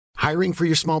Hiring for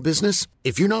your small business?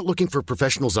 If you're not looking for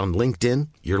professionals on LinkedIn,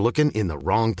 you're looking in the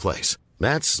wrong place.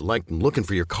 That's like looking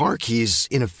for your car keys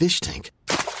in a fish tank.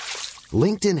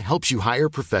 LinkedIn helps you hire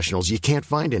professionals you can't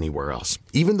find anywhere else,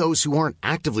 even those who aren't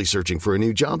actively searching for a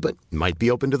new job but might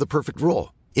be open to the perfect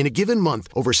role. In a given month,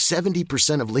 over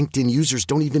 70% of LinkedIn users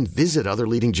don't even visit other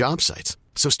leading job sites.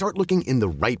 So start looking in the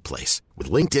right place.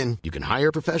 With LinkedIn, you can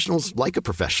hire professionals like a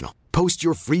professional. Post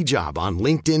your free job on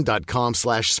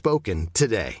linkedin.com/spoken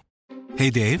today. Hey,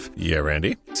 Dave. Yeah,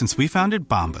 Randy. Since we founded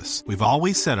Bombas, we've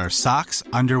always said our socks,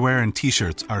 underwear, and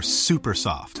T-shirts are super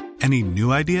soft. Any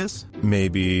new ideas?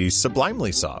 Maybe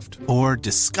sublimely soft. Or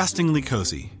disgustingly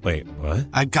cozy. Wait, what?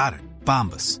 I got it.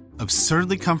 Bombas.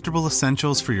 Absurdly comfortable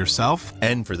essentials for yourself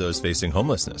and for those facing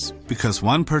homelessness. Because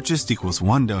one purchased equals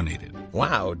one donated.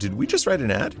 Wow, did we just write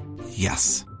an ad?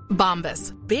 Yes.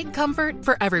 Bombas. Big comfort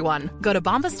for everyone. Go to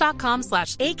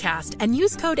bombas.com/ACAST and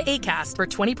use code ACAST for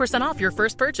 20% off your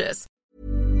first purchase.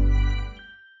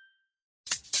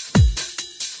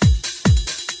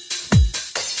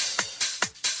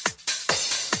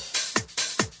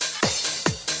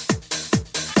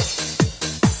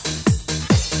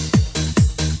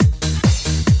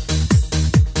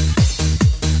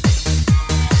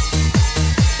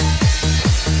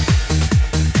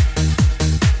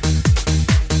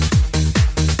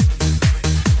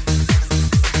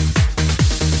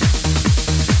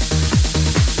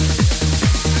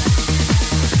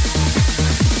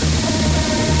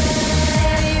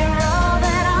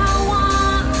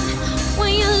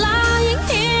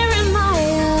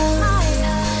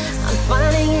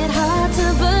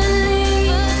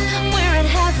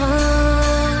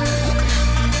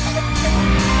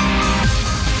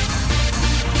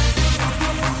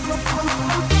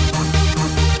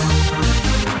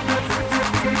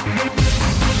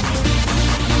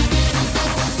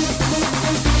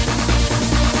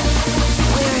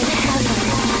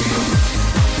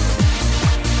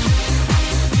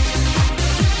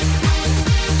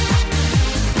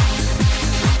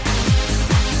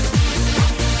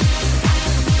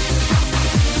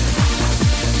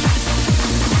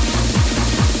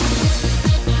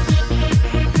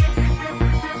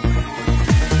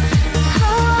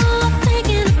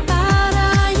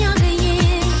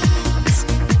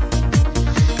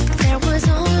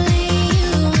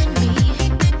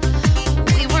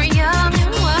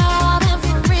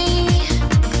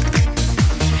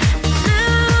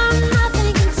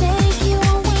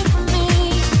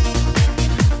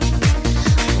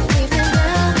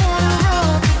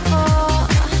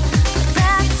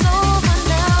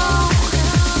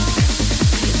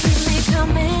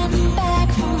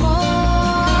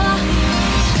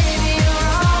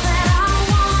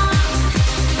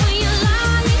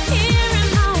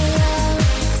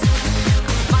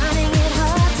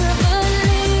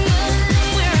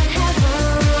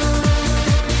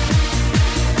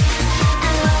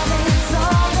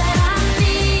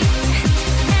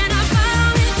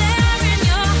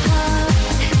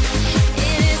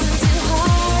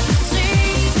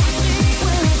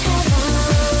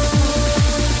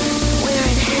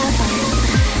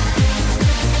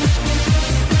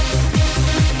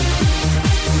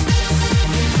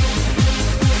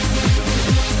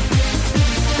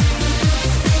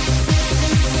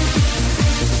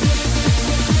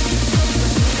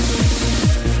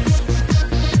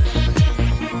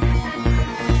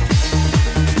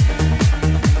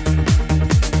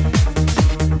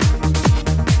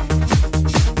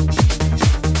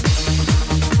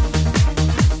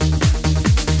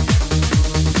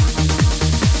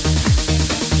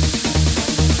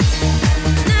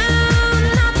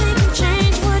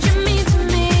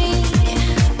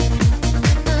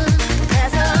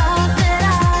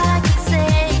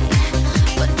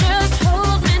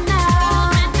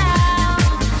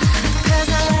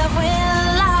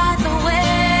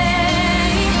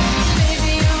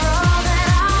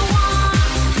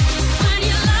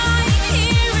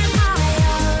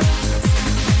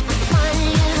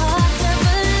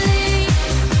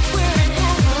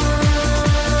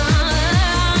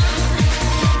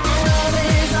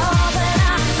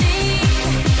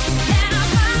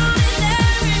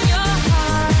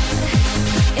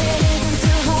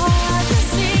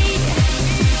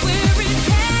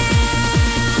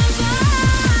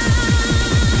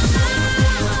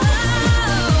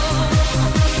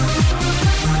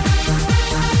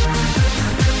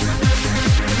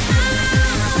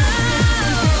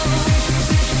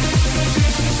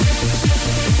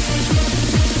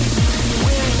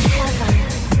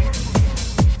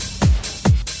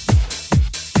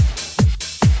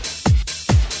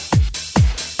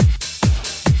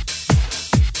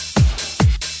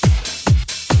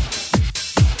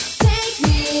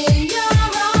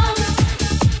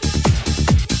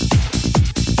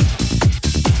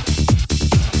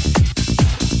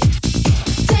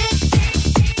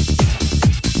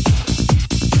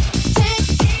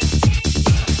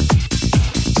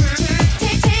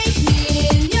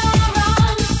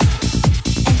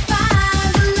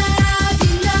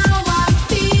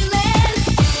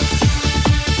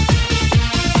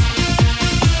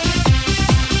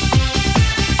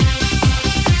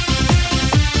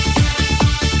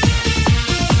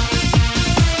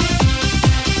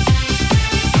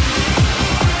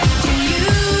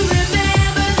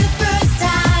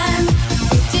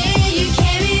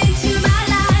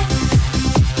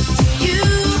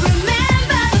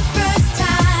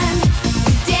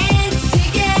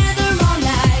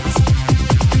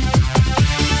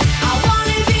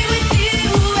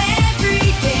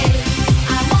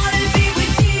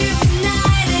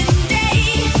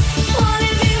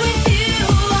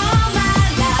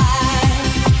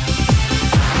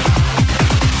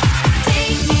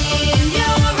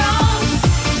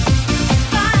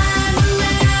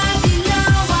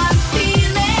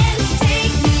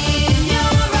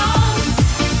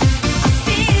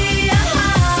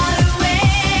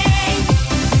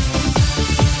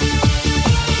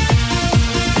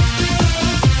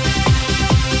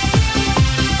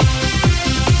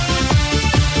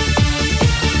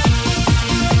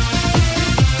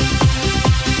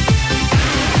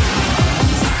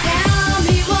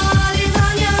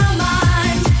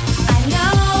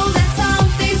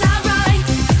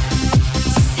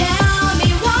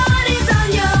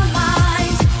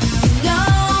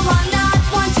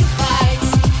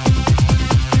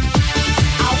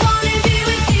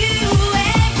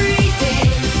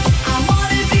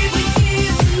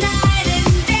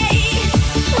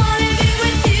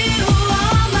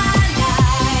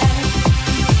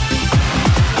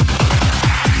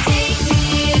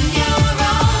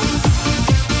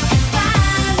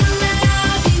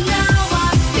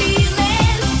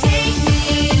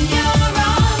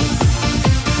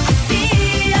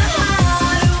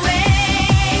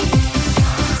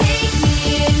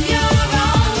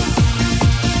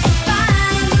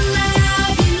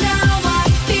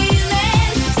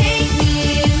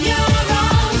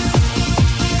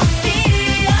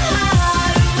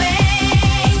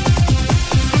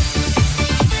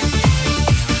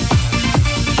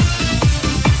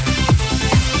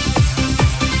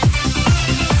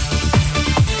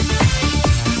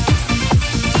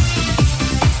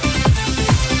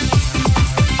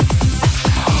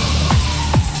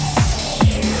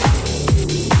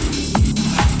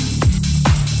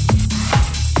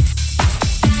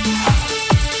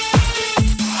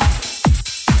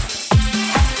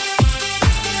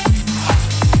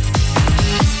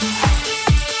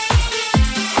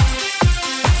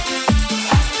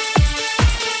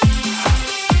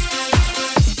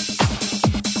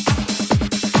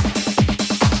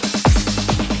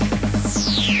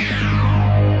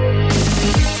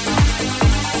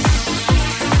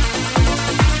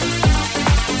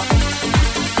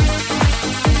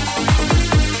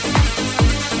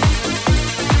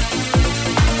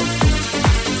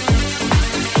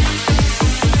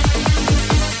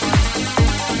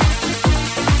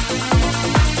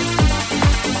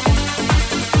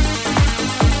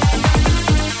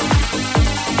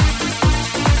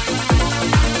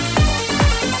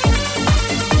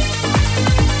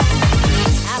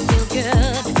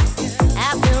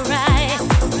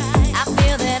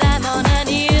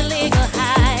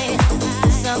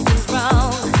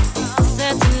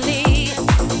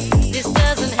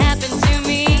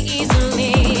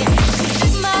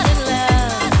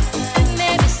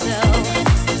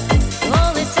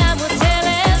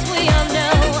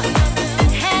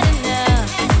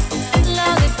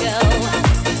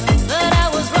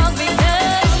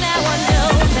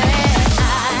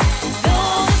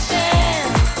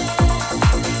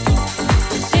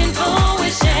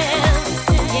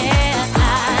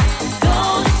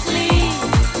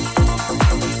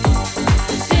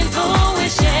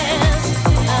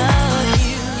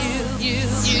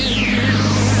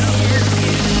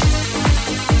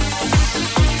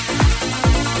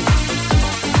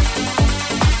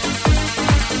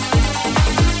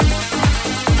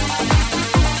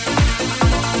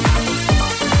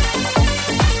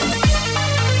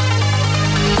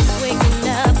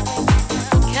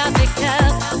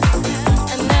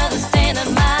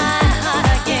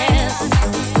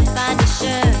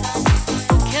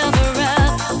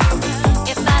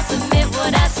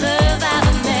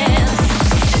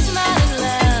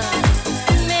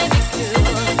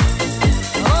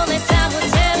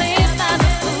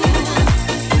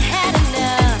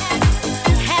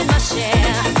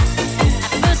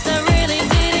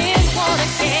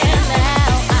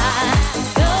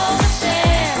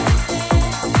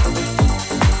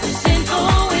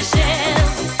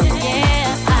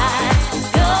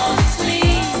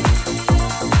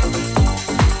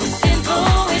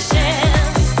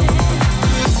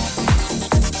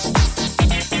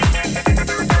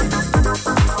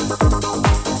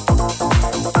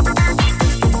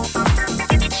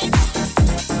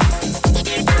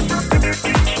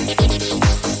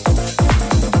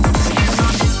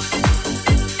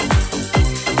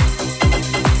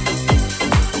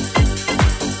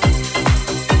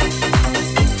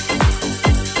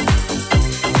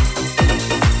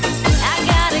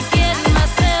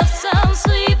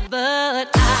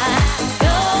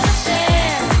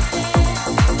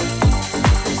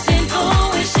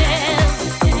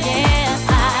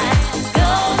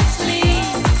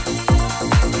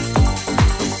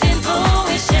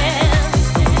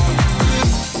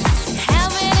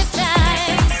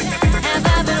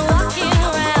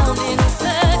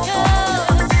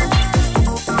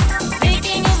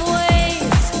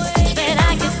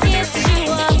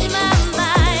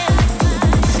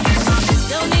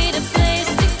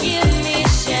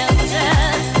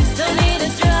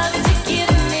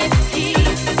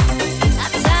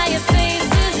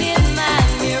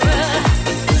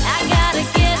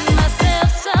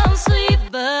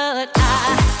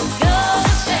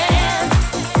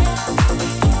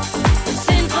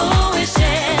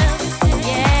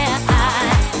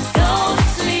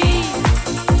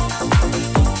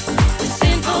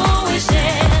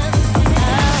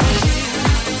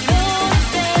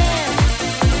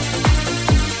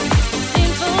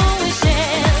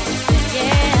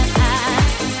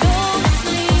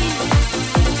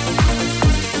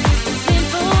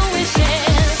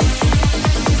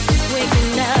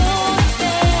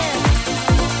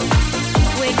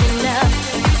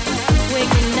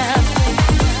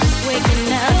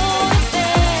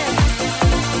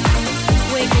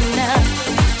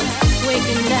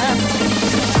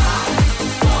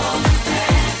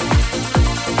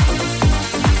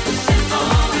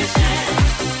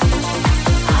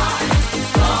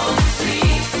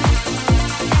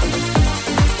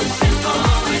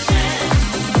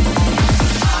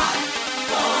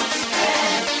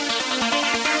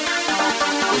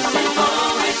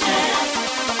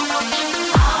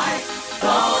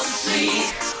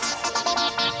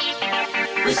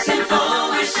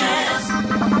 Simple wishes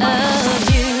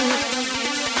of you.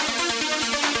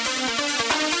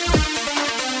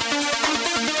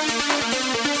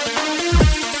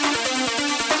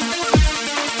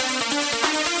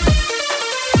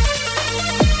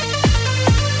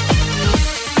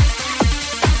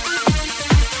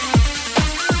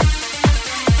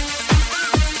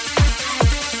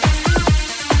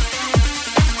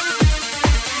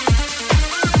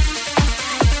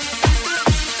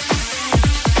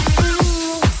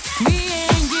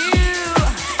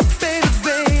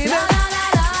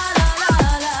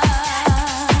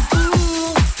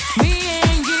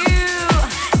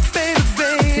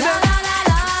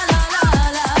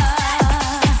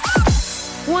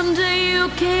 One day you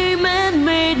came and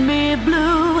made me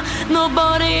blue.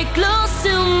 Nobody close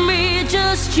to me,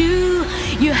 just you.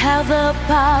 You have the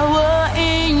power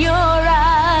in your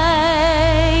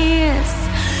eyes.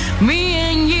 Me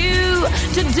and you,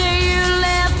 today you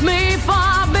left me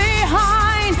far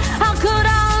behind. How could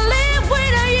I live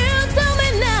without you? Tell me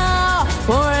now.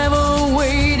 Forever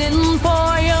waiting for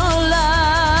your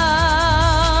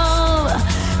love.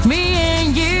 Me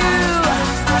and you.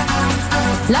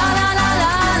 La la la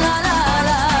la la la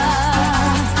la.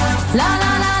 La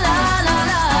la la la la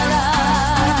la la.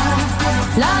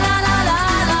 La la la la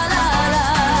la la la.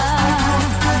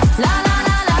 La la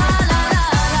la la la la.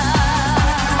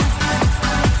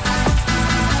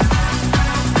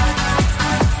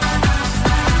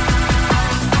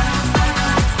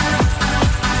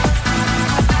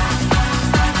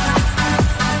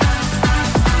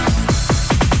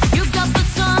 You got the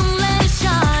sun, let it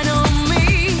shine on me.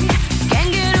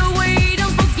 Can't get away,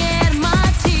 don't forget my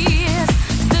tears.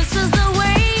 This is the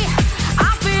way I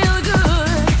feel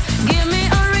good. Give me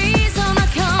a reason to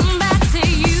come back to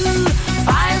you.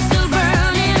 Fire still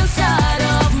burning inside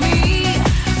of me.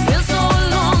 Feel so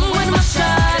alone with my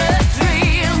shattered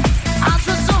dream. I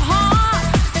try so hard,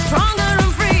 stronger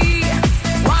and free.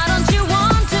 Why don't you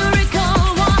want to recall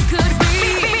what could be?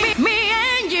 Me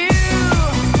and you.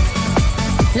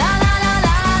 La la la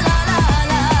la la la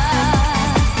la.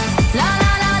 La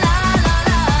la la la la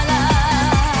la la.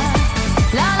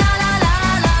 La la la la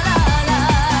la la la.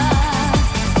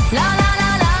 La la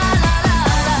la la la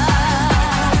la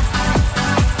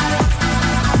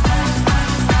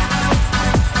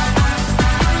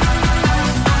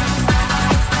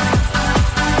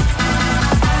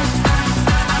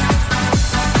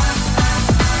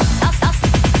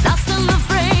Lost and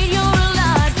afraid you're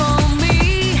alive for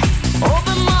me.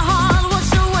 Open my heart,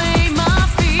 wash away my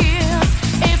fears.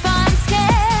 If I'm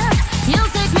scared,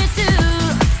 you'll take me to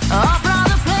a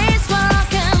brighter place where I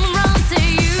can run to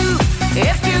you.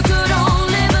 If you could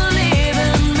only believe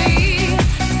in me,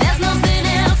 there's nothing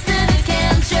else that I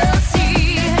can't just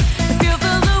see. If you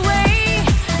feel the way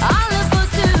I live for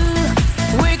two,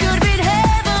 we could beat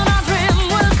heaven, our dream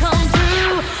will come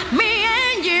true. Me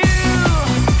and you.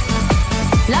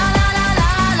 La la la la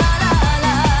la la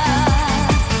la.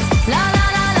 La la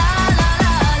la la la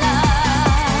la la.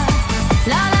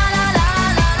 La la la la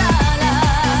la la la.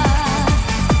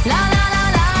 La la la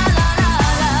la la la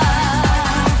la.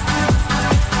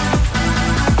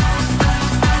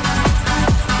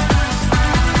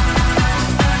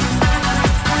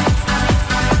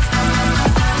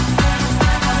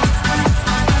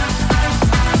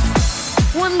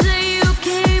 One day you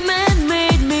came and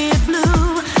made me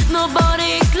blue.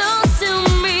 Nobody close to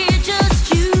me,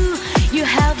 just you. You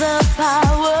have the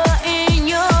power in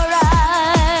your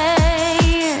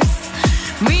eyes.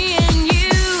 Me and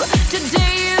you,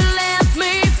 today you left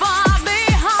me far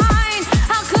behind.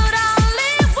 How could I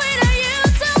live without you?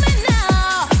 Tell me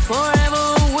now. Forever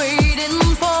waiting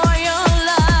for your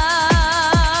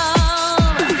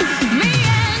love. Me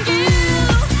and you.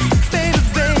 Baby,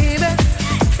 baby,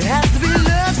 it has to be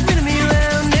love spinning me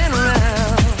round and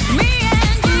round. Me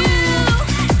and you.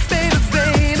 Baby,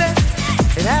 baby,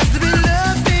 it has to be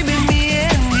love, baby, me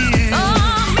and you.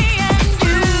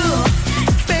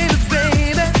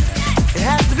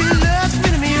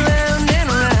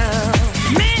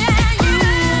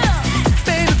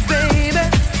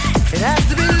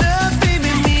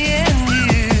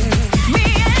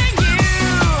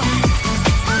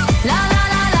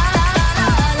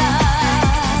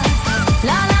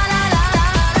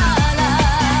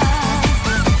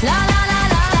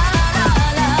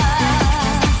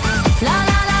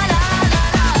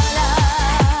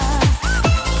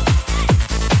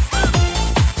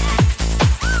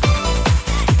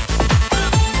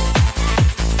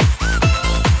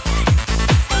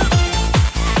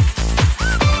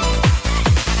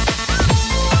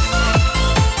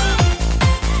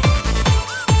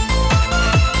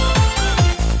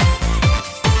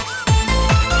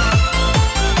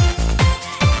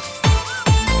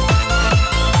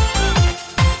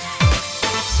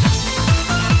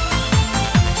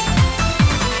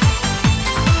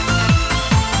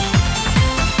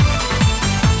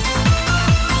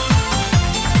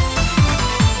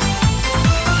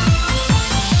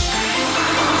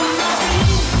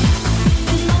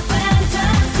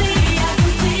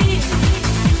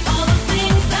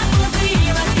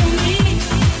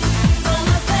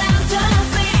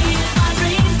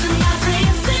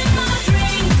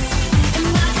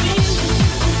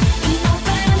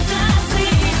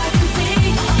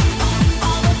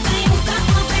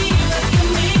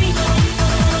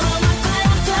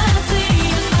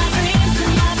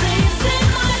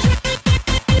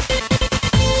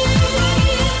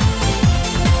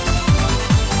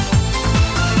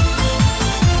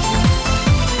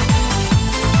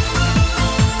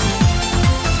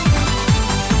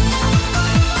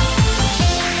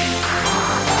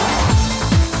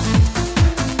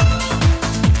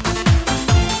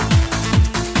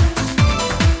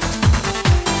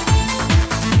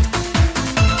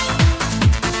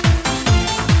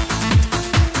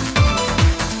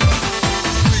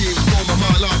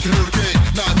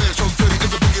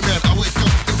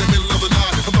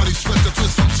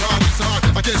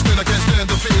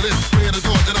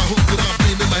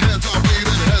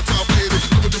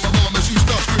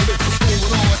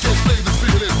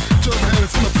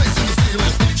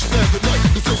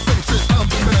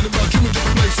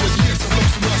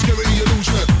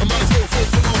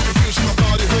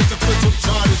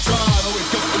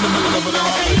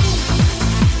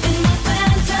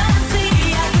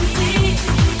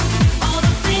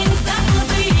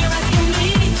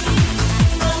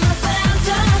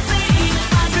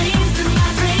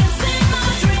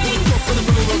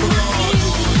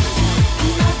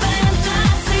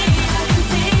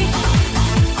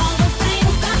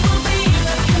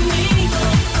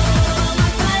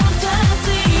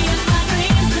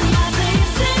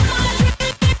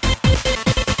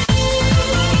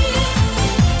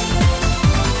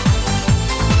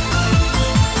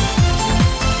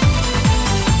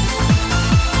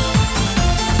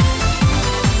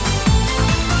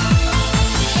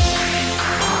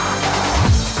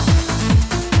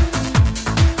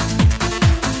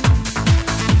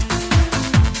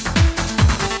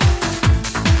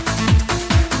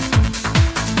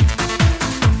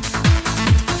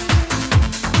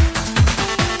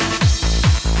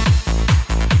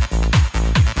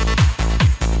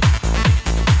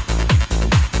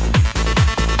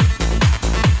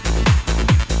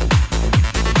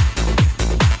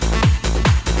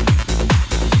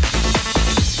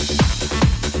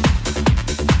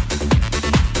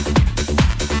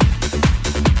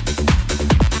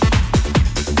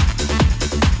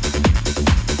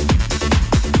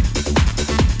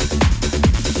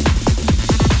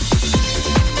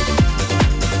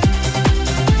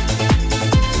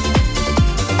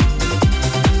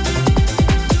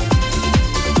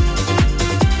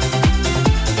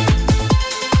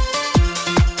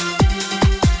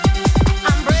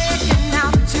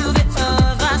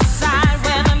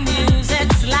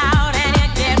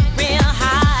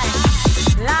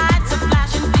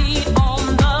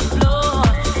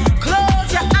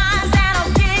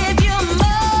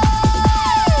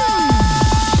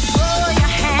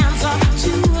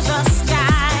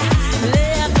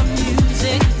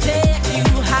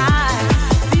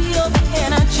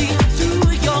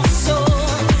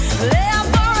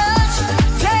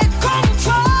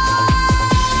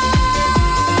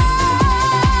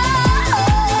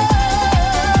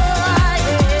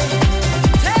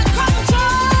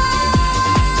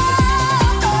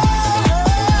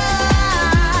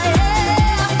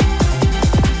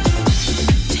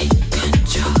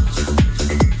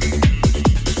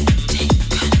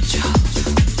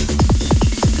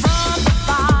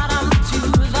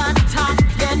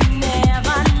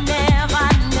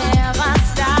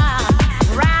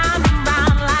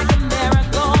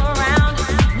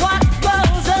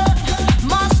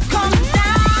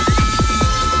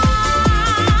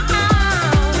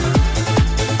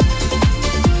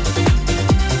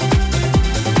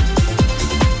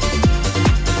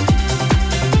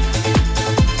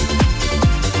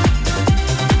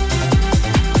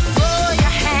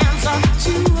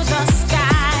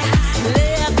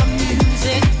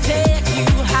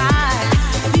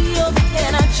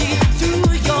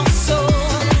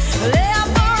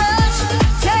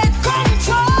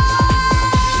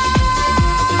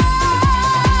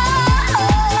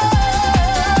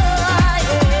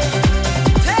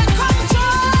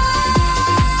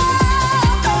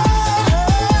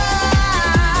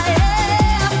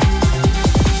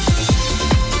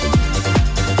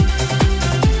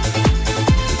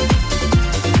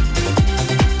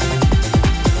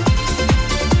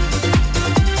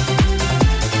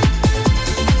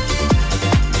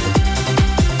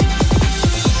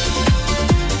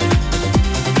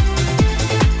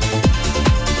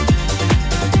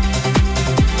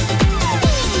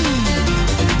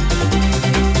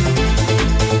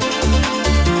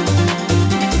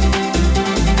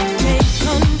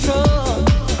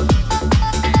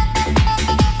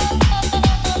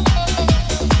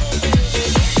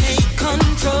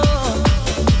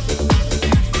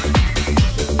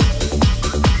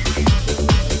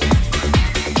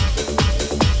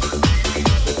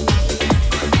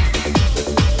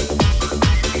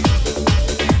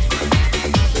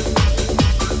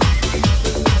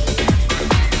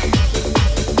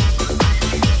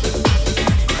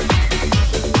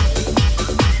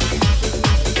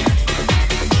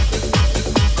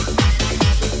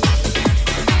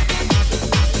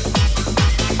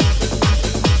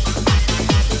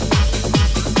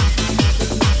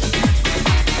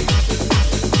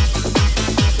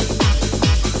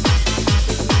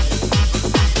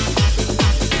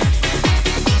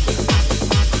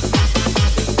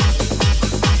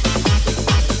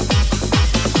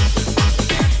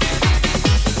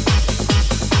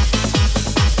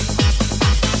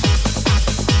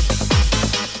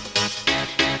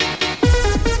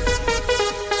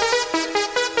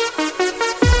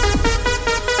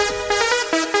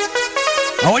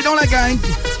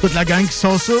 Toute la gang qui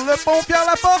sont sur le pont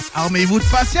Pierre-Laporte, armez-vous de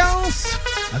patience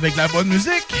avec la bonne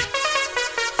musique.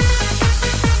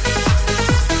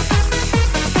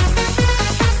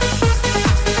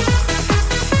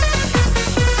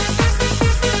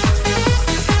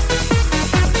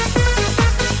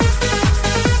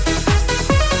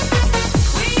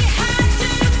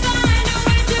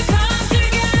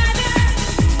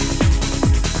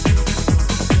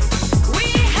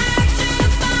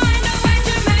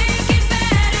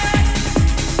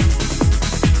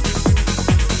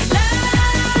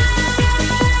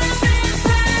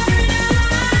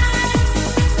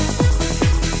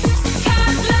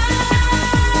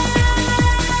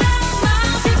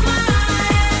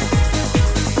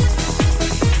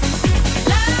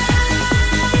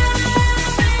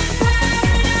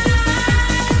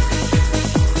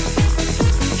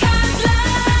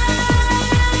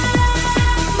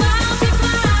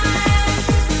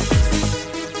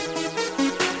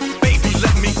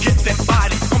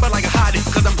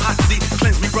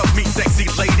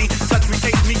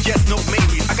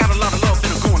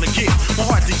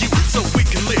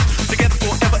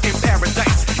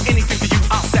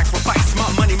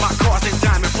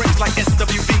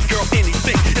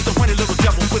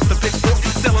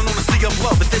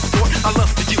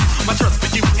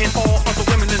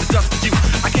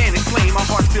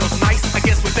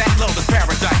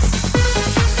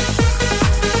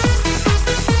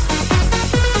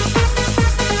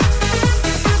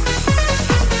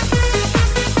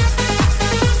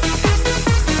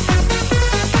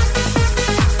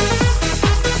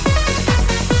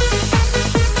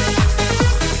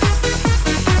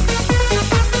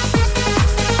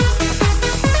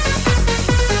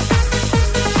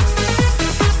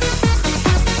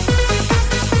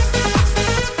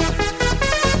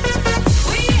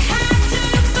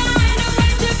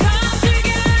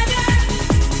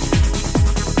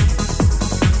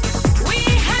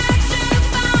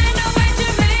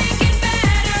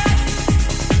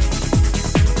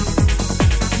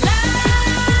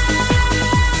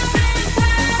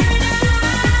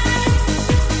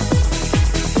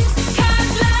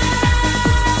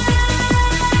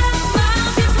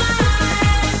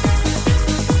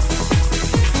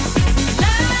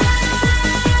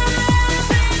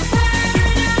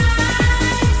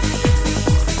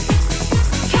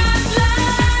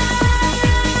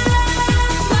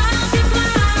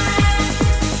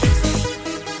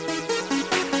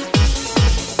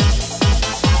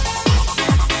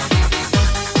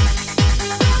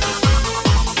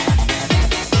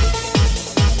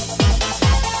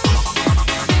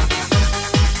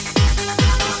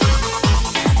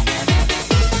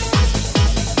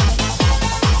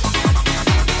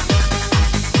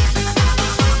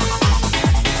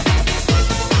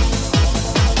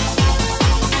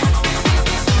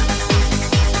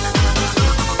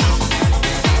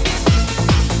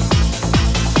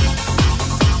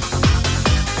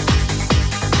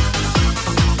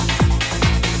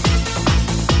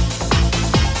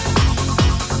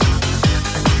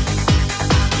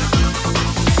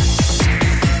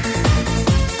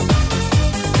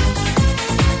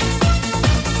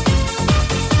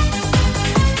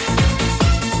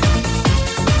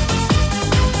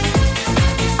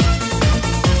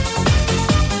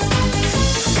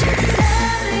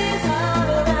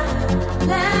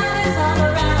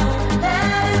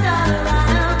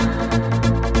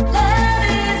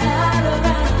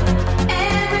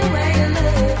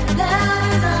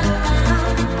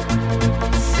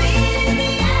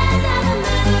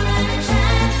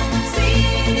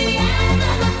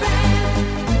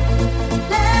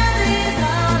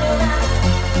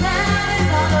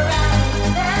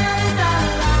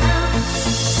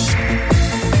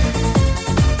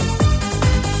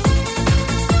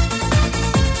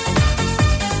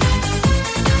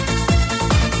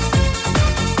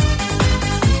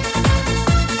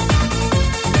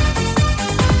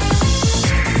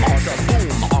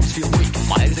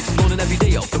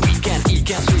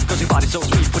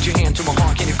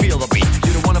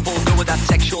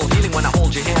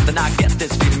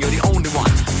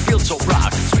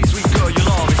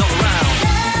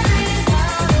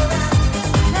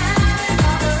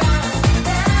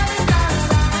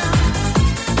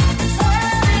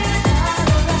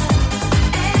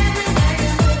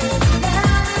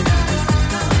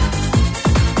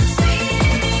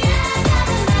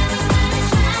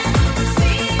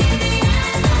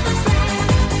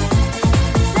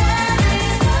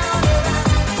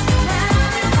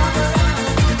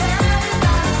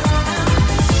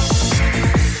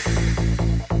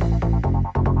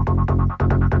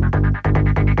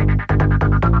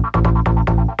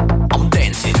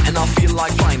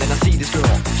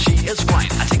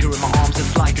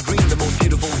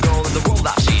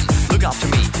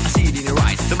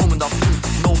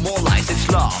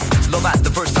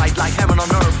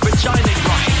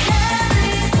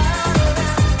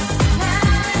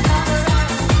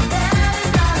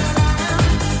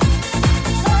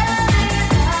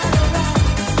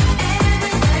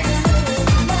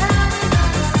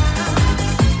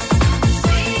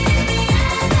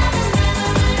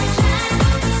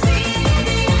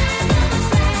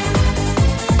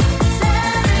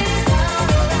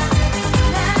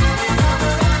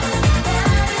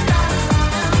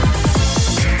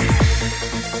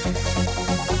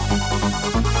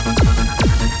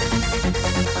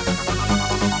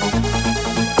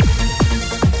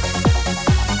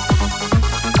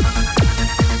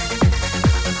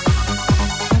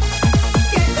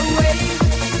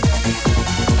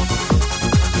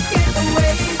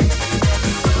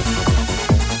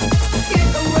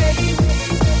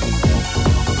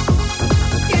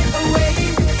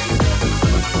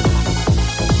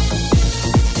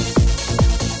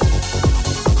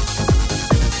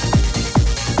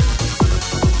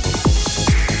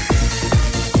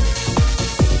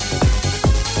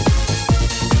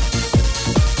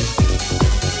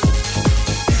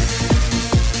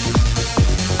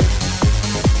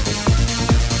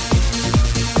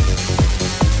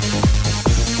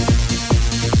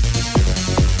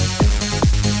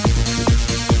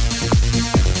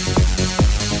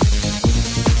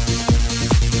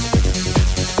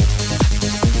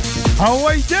 Ah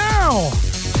ouais, down!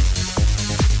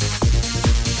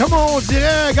 Comme on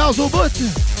dirait, gaz au bout.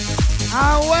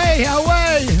 Ah ouais, ah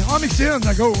ouais! On mixe in,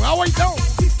 go! Ah ouais, down!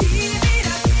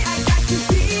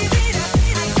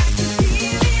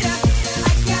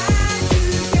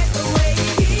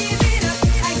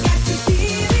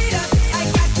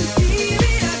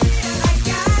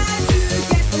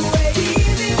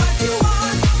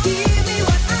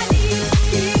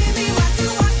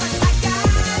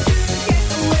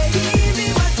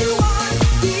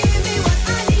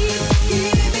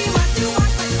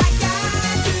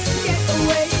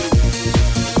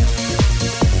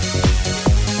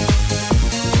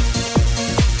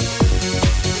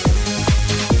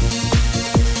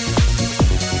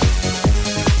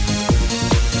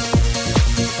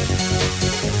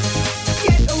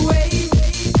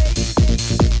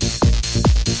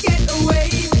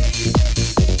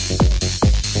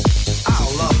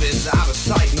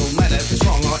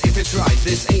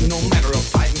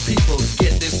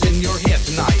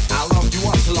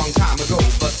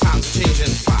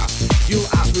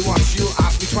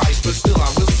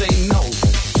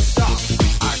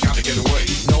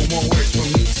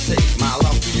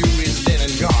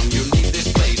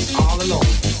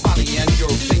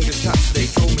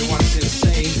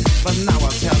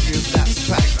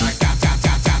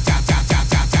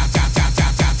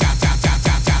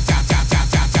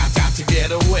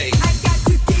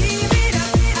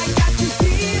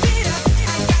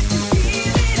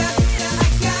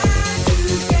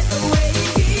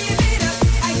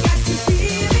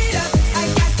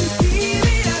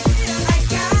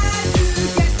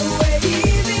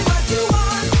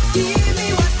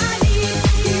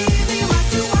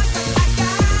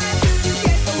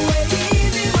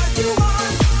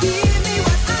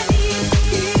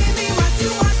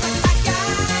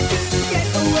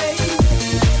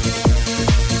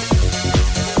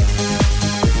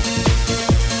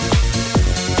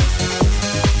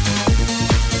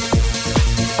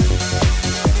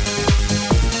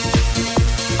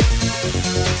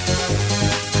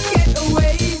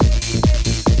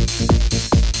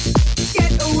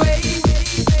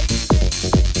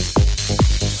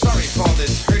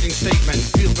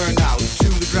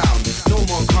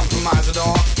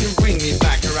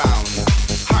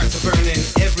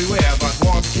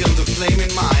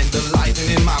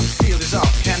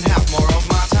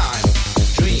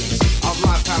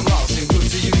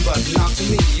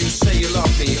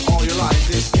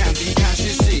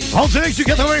 On dirait que tu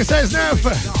 96.9.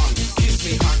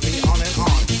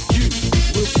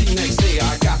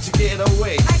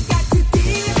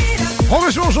 On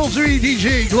reçoit aujourd'hui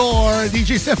DJ Glore,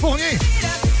 DJ Stéphonien,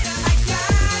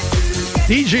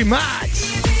 DJ Max.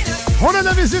 On a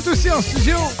la visite aussi en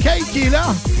studio, Kate qui est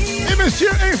là, et Monsieur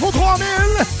Info 3000.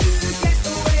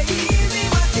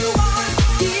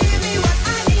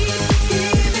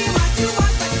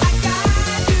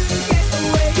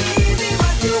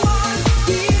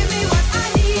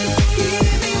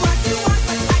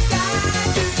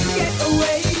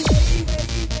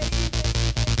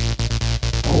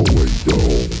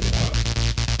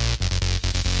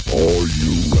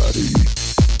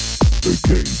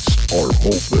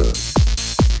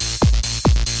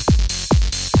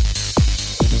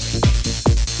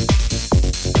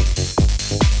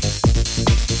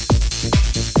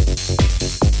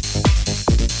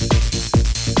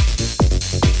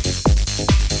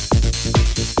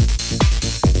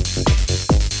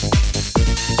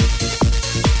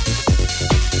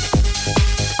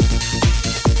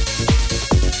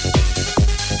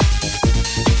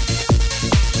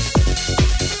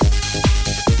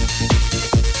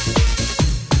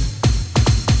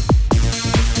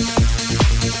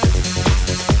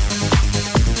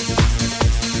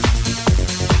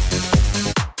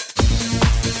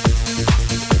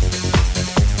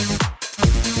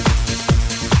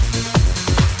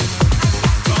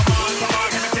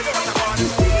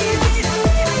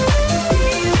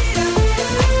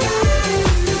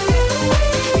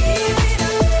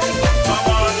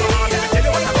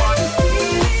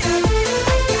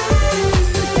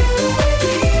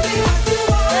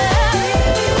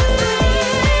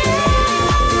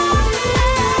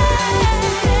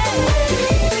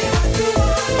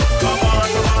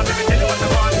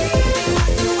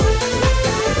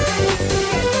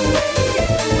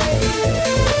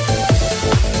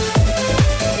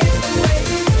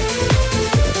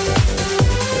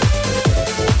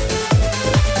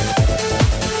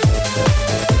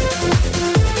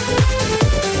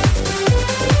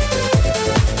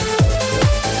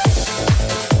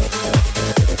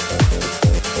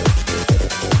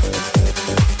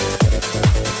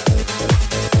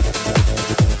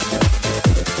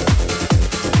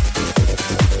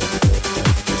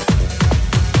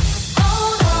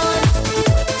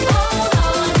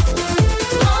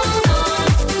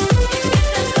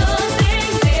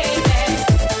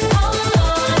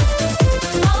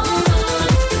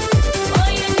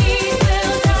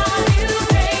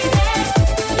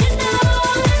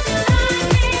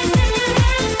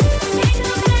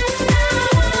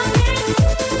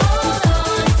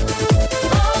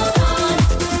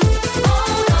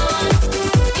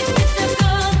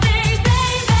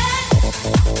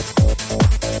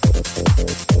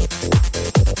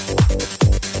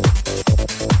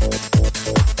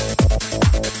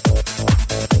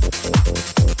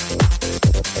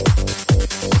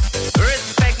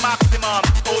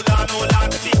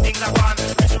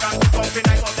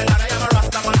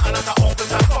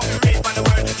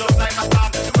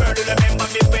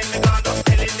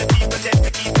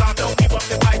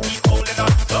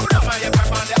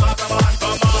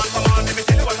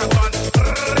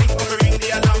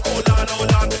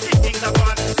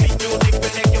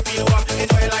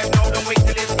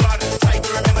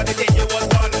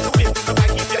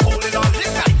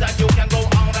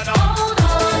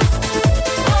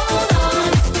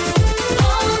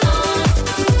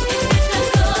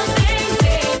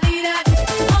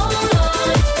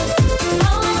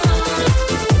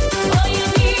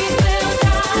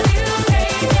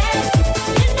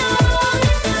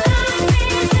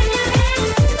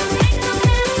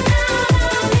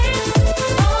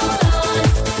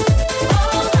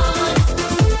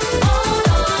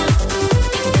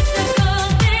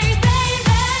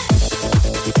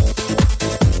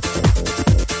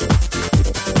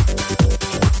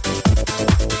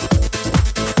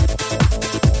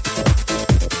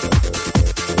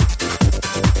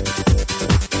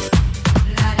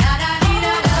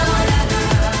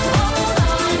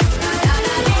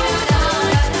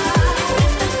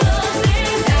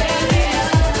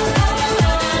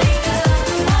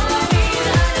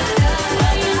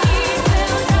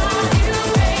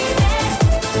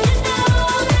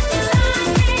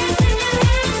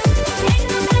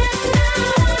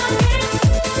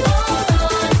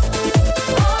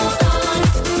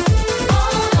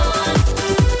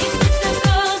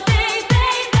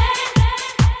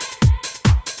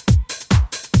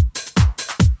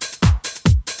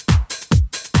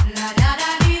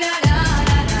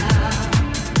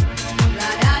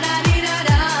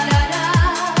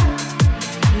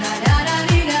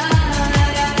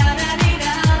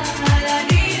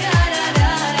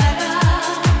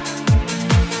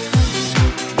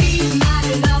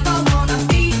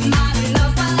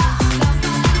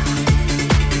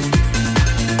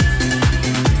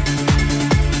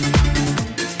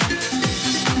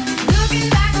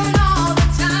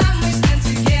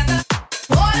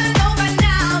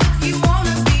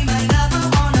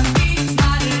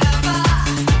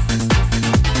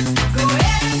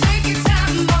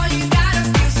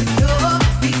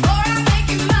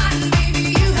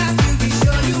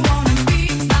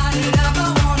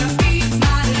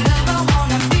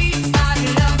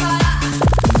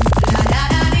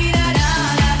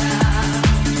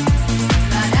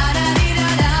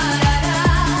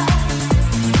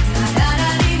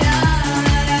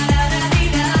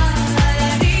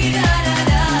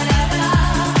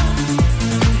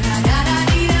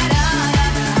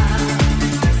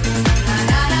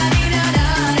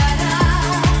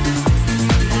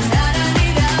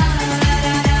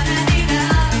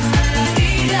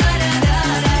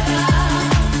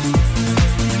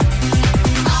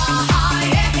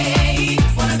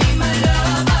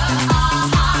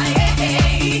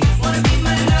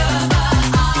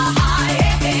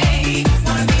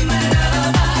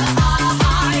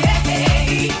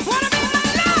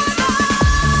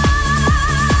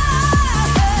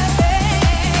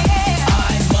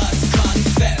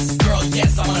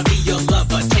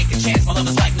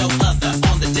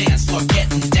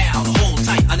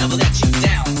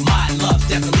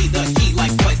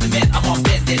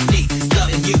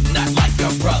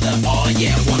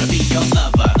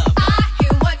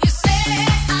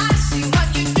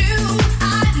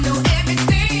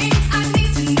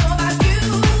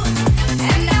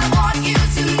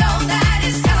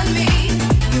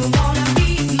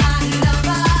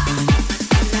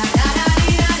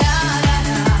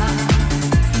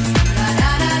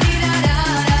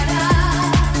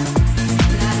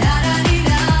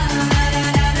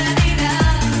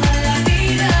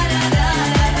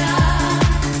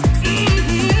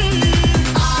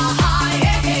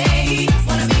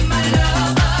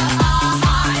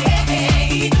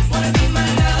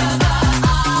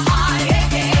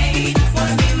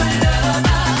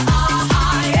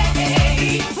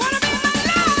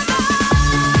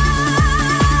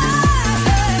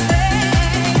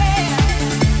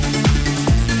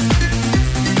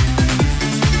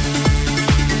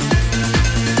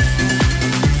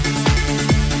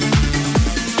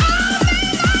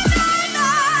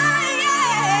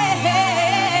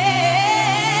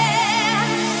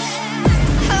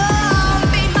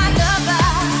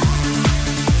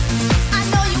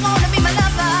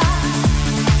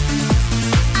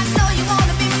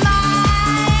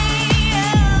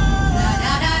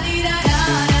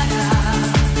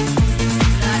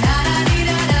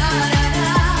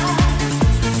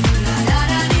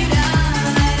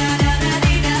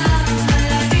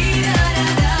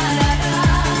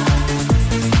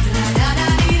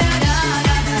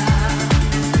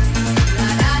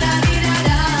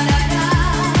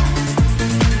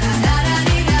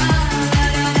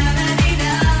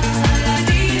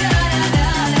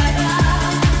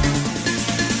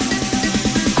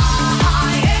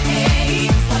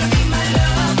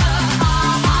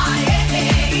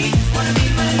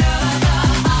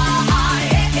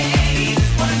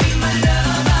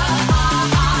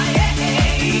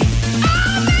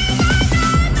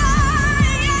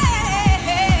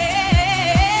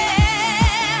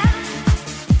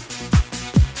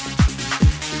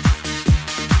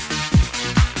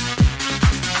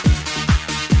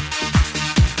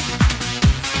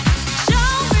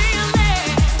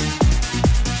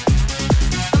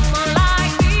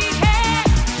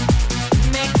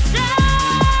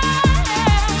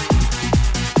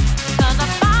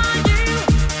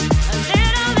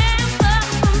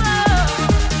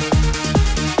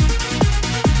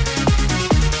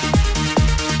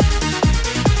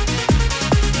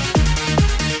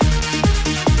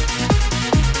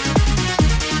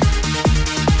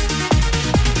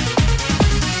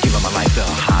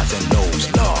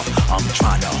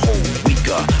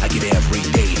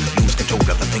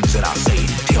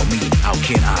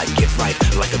 can I get right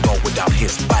like a dog without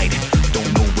his bite? Don't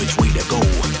know which way to go,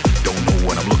 don't know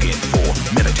what I'm looking for.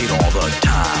 Meditate all the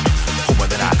time, hoping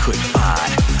that I could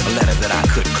find a ladder that I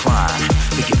could climb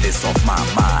to get this off my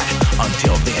mind.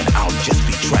 Until then, I'll just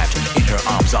be trapped in her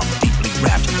arms. I'm deeply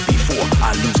wrapped. Before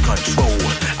I lose control,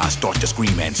 I start to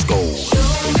scream and scold.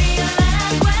 Show me a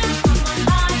land where someone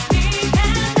like me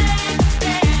can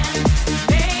stand,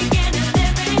 making a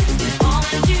living with all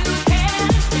that you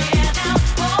can stand out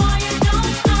for. You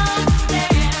don't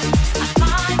understand. I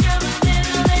find you a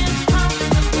little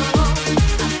impossible.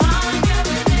 I find you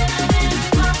a little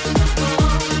impossible.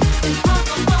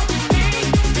 Impossible to me.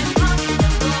 Impossible.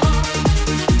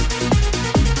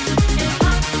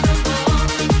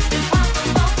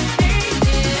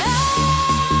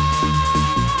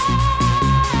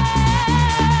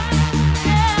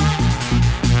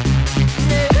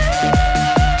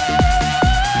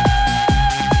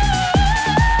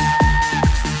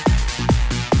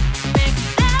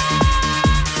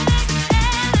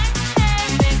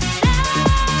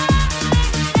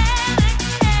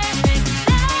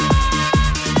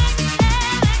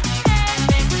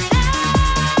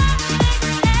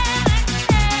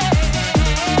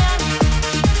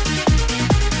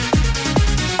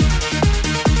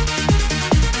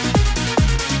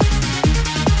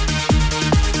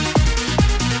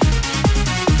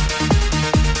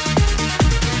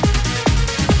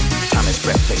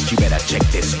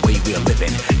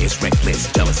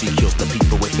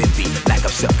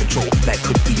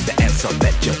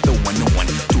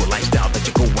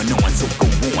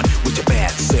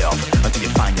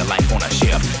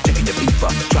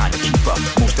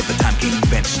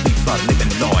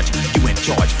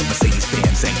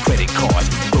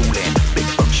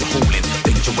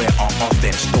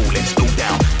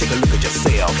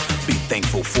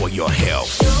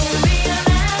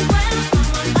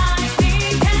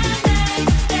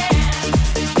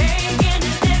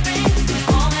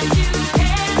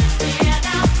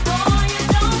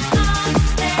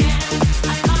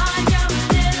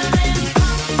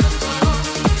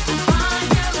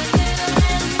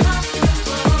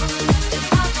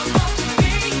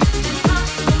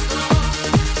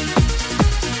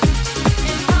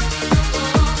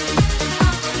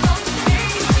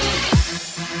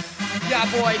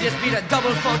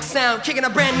 Kicking a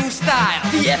brand new style.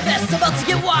 DFS about to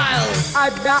get wild.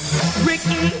 I'm not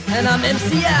Ricky and I'm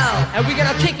MCL, and we're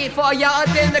gonna kick it for y'all out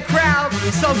there in the crowd.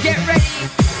 So get ready.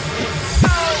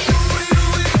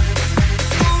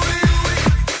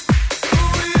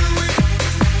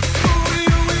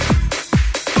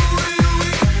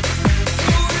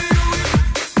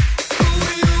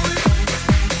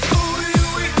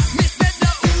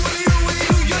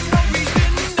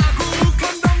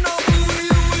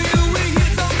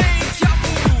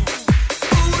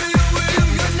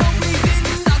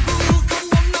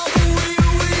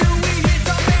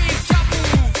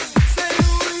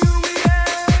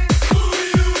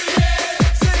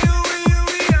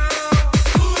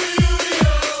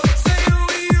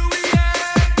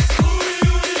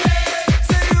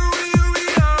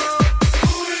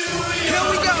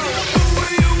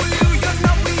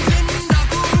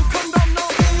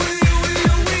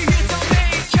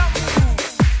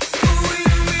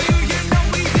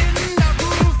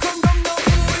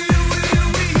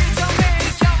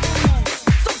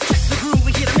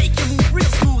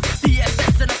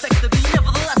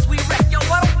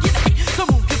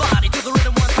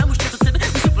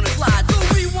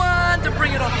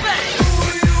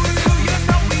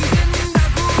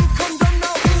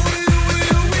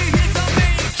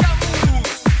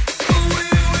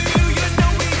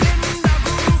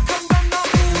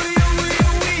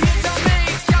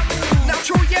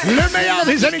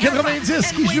 des années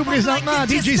 90 qui joue présentement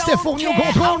DJ Steph Fournier au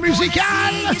contrôle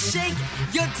musical.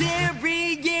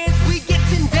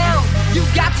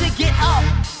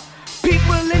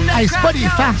 Hey, c'est pas des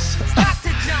farces.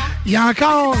 Il y a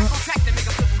encore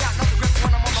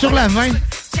sur la 20,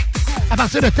 à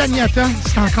partir de Taniata,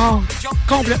 c'est encore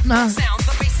complètement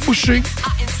bouché.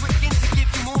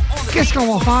 Qu'est-ce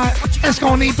qu'on va faire? Est-ce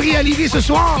qu'on est pris à Lévis ce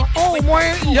soir? Au moins,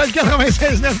 il y a le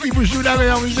 96.9 qui bouge la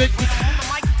meilleure musique.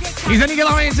 Les années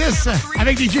 90,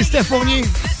 avec DJ Steph Fournier.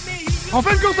 On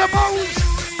fait une courte pause.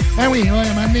 Ben oui, à un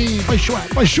moment donné, pas le choix,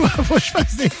 faut que je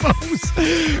fasse des pauses.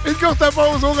 Une courte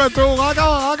pause au retour.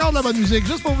 Encore de la bonne musique,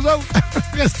 juste pour vous autres.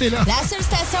 Restez là. La seule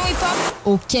station hip-hop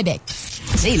au Québec.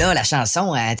 sais, là, la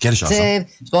chanson... Quelle chanson? C'est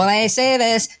pour laisser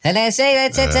là,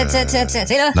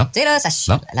 Non. tu sais, là, ça...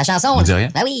 Non. La chanson... On dit rien.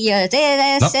 Ben oui,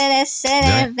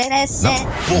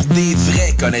 Pour des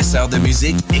vrais connaisseurs de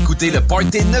musique, écoutez le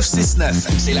Party 969.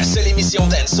 C'est la seule émission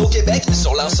dance au Québec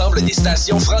sur l'ensemble des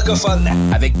stations francophones.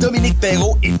 Avec Dominique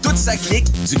Perrault et toute sa clique,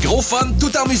 du gros fun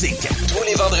tout en musique. Tous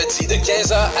les vendredis de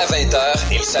 15h à 20h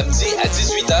et le samedi à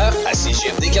 18h à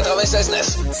CJMD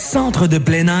 96.9. Centre de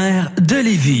plein air de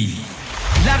Lévis.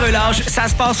 La relâche, ça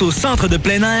se passe au Centre de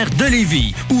plein air de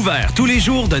Lévis. Ouvert tous les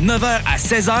jours de 9h à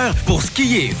 16h pour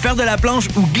skier, faire de la planche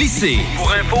ou glisser.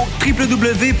 Pour info,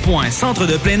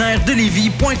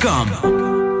 www.centredepleinairdelévis.com.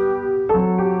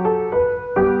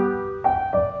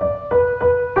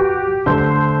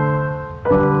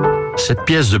 Cette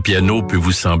pièce de piano peut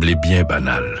vous sembler bien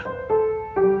banale.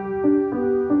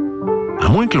 À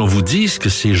moins que l'on vous dise que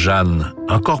c'est Jeanne,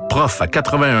 encore prof à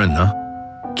 81 ans,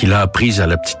 qui l'a apprise à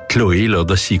la petite Chloé lors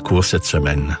de ses cours cette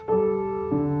semaine.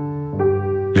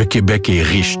 Le Québec est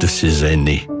riche de ses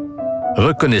aînés.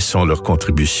 Reconnaissons leur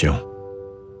contribution.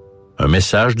 Un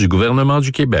message du gouvernement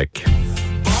du Québec.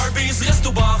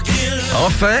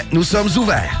 Enfin, nous sommes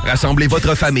ouverts. Rassemblez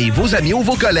votre famille, vos amis ou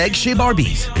vos collègues chez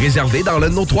Barbies. Réservé dans l'un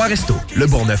de nos 3 restos, le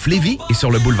Bourgneuf-Lévis et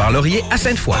sur le boulevard Laurier à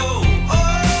Sainte-Foy.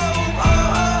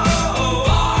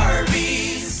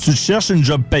 Tu cherches une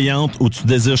job payante ou tu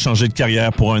désires changer de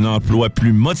carrière pour un emploi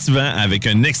plus motivant avec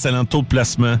un excellent taux de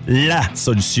placement? La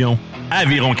solution,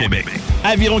 Aviron Québec.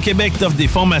 Aviron Québec t'offre des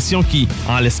formations qui,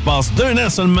 en l'espace d'1 an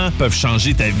seulement, peuvent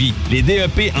changer ta vie. Les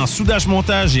DEP en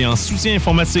soudage-montage et en soutien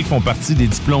informatique font partie des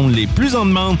diplômes les plus en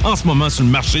demande en ce moment sur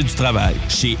le marché du travail.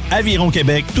 Chez Aviron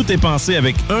Québec, tout est pensé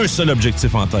avec un seul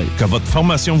objectif en tête, que votre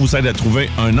formation vous aide à trouver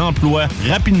un emploi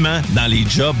rapidement dans les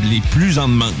jobs les plus en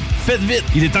demande. Faites vite,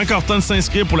 il est encore temps de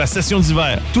s'inscrire pour la session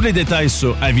d'hiver. Tous les détails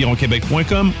sur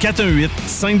avironquebec.com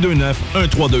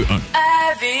 418-529-1321.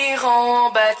 Aviron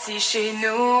bâti chez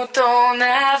nous ton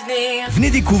avenir.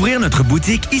 Venez découvrir notre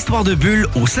boutique Histoire de Bulle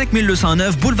au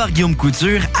 5209 Boulevard Guillaume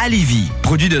Couture à Lévis.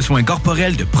 Produit de soins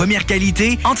corporels de première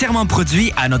qualité, entièrement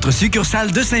produit à notre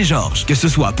succursale de Saint-Georges. Que ce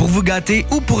soit pour vous gâter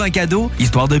ou pour un cadeau,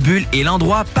 Histoire de Bulle est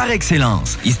l'endroit par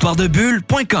excellence.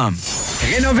 Histoiredebulle.com.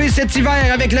 Rénovez cet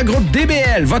hiver avec le groupe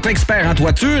DBL, votre expert en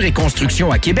toiture et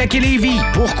construction à Québec et Lévis.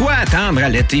 Pourquoi attendre à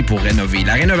l'été pour rénover?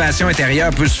 La rénovation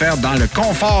intérieure peut se faire dans le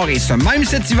confort et ce même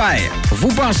cet hiver. Vous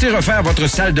pensez refaire votre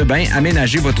salle de bain,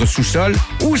 aménager votre sous-sol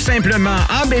ou simplement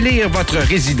embellir votre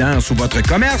résidence ou votre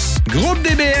commerce? Groupe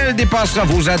DBL dépassera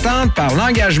vos attentes par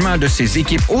l'engagement de ses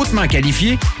équipes hautement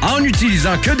qualifiées en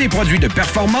n'utilisant que des produits de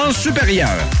performance supérieure.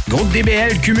 Groupe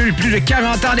DBL cumule plus de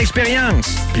 40 ans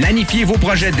d'expérience. Planifiez vos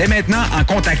projets dès maintenant en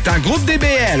contactant Groupe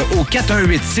DBL au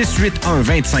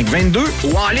 418-681-2522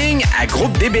 ou en ligne à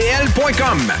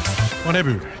groupedbl.com. On a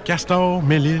vu Castor,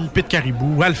 Mélile, Pit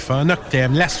Caribou, Alpha,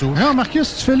 Noctem, Lasso. Non,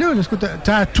 Marcus, tu fais là? Est-ce que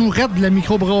t'as la tourette de la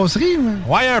microbrasserie?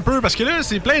 Ouais, un peu, parce que là,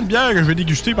 c'est plein de bières que je vais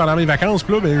déguster pendant mes vacances.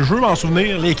 Puis là, ben, je veux m'en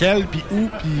souvenir lesquelles, puis où,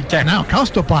 puis quand. Non,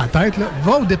 casse-toi pas la tête. Là.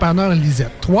 Va au dépanneur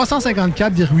Lisette.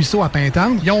 354 des Ruisseaux à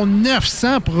Pintante. Ils ont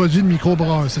 900 produits de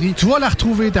microbrasserie. Tu vas la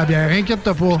retrouver, ta bière.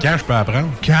 Inquiète-toi pas. Puis quand je peux apprendre?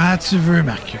 Quand tu veux,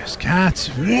 Marcus. Quand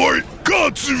tu veux. Ouais,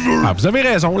 quand tu veux. Ah, vous avez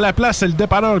raison. La place, c'est le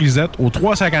dépanneur Lisette, au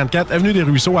 354 Avenue des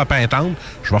Ruisseaux à Pintante.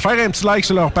 Je vais faire un petit like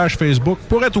sur leur page Facebook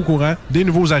pour être au courant des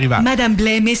nouveaux arrivages. Madame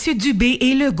Blais, messieurs Dubé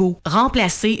et Legault,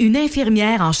 remplacer une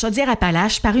infirmière en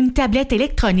Chaudière-Appalaches par une tablette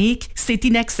électronique, c'est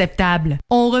inacceptable.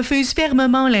 On refuse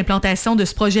fermement l'implantation de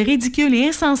ce projet ridicule et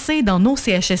insensé dans nos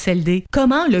CHSLD.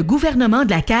 Comment le gouvernement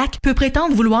de la CAQ peut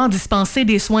prétendre vouloir dispenser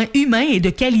des soins humains et de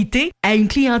qualité à une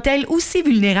clientèle aussi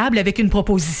vulnérable avec une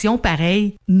proposition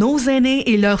pareille? Nos aînés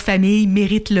et leurs familles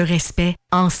méritent le respect.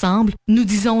 Ensemble, nous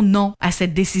disons non à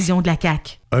cette décision de la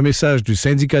CAQ. Un message du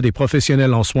Syndicat des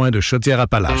professionnels en soins de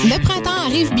Chaudière-Appalaches. Le printemps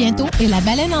arrive bientôt et la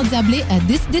Baleine Endiablée a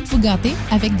décidé de vous gâter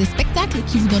avec des spectacles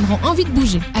qui vous donneront envie de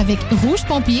bouger. Avec Rouge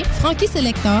Pompier, Frankie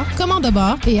Selector, Commande de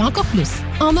bord et encore plus.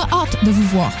 On a hâte de vous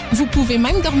voir. Vous pouvez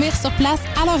même dormir sur place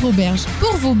à leur auberge.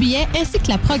 Pour vos billets ainsi que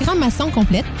la programmation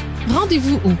complète,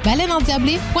 rendez-vous au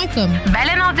baleineendiablée.com.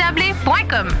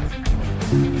 baleineendiablée.com.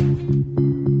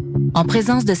 En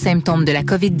présence de symptômes de la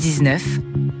COVID-19,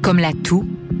 comme la toux,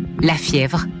 la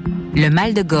fièvre, le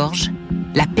mal de gorge,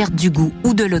 la perte du goût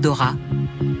ou de l'odorat,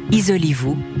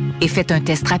 isolez-vous et faites un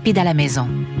test rapide à la maison.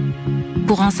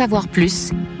 Pour en savoir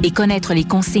plus et connaître les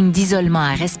consignes d'isolement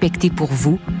à respecter pour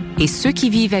vous et ceux qui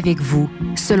vivent avec vous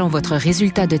selon votre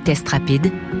résultat de test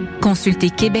rapide,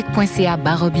 consultez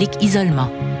québec.ca/isolement.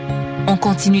 On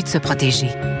continue de se protéger.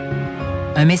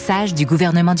 Un message du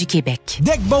gouvernement du Québec.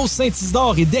 Deck Boss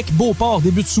Saint-Isidore et Deck Beauport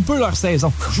débutent sous peu leur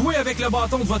saison. Jouez avec le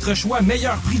bâton de votre choix,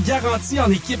 meilleur prix garanti en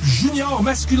équipe junior,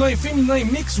 masculin, féminin,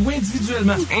 mix ou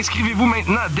individuellement. Inscrivez-vous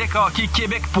maintenant à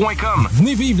deckhockeyquebec.com.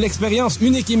 Venez vivre l'expérience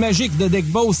unique et magique de Deck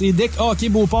Boss et Deck Hockey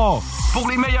Beauport. Pour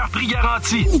les meilleurs prix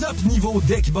garantis. Top niveau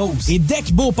Deck Boss et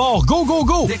Deck Beauport. Go, go,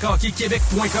 go!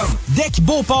 Deckhockeyquebec.com. Deck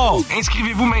Beauport.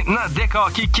 Inscrivez-vous maintenant à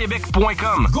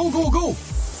deckhockeyquebec.com. Go, go, go!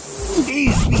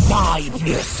 18 ans et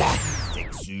plus.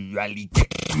 Sexualité.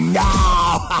 Non!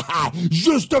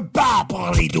 Juste pas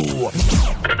pour les dos.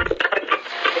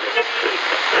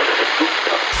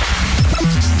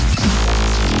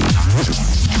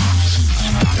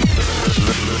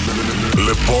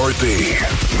 Le Party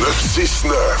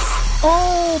 969.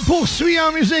 On poursuit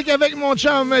en musique avec mon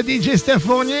chum DJ Steph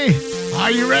Fournier.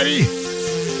 Are you ready?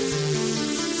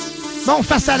 Bon,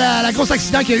 face à la grosse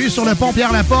accident qu'il y a eu sur le pont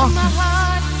Pierre-Laporte,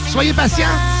 soyez patients,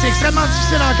 c'est extrêmement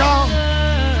difficile encore.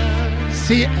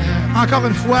 C'est, encore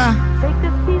une fois,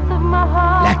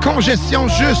 la congestion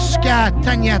jusqu'à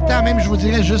Taniata, même je vous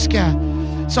dirais jusqu'à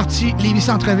sortie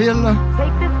Lévis-Centreville.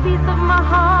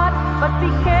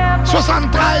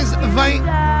 73-20,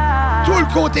 tout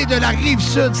le côté de la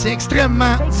Rive-Sud, c'est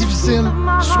extrêmement difficile.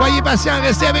 Soyez patients,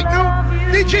 restez avec nous.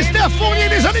 DJ Steph Fournier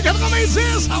des années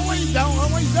 90. Ah ouais, donc,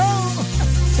 ah ouais, donc.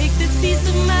 Take this piece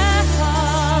of my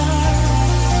heart.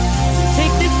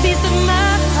 Take this piece of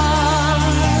my heart.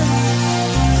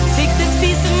 Take this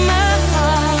piece of my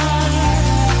heart.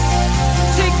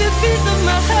 Take this piece of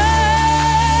my heart.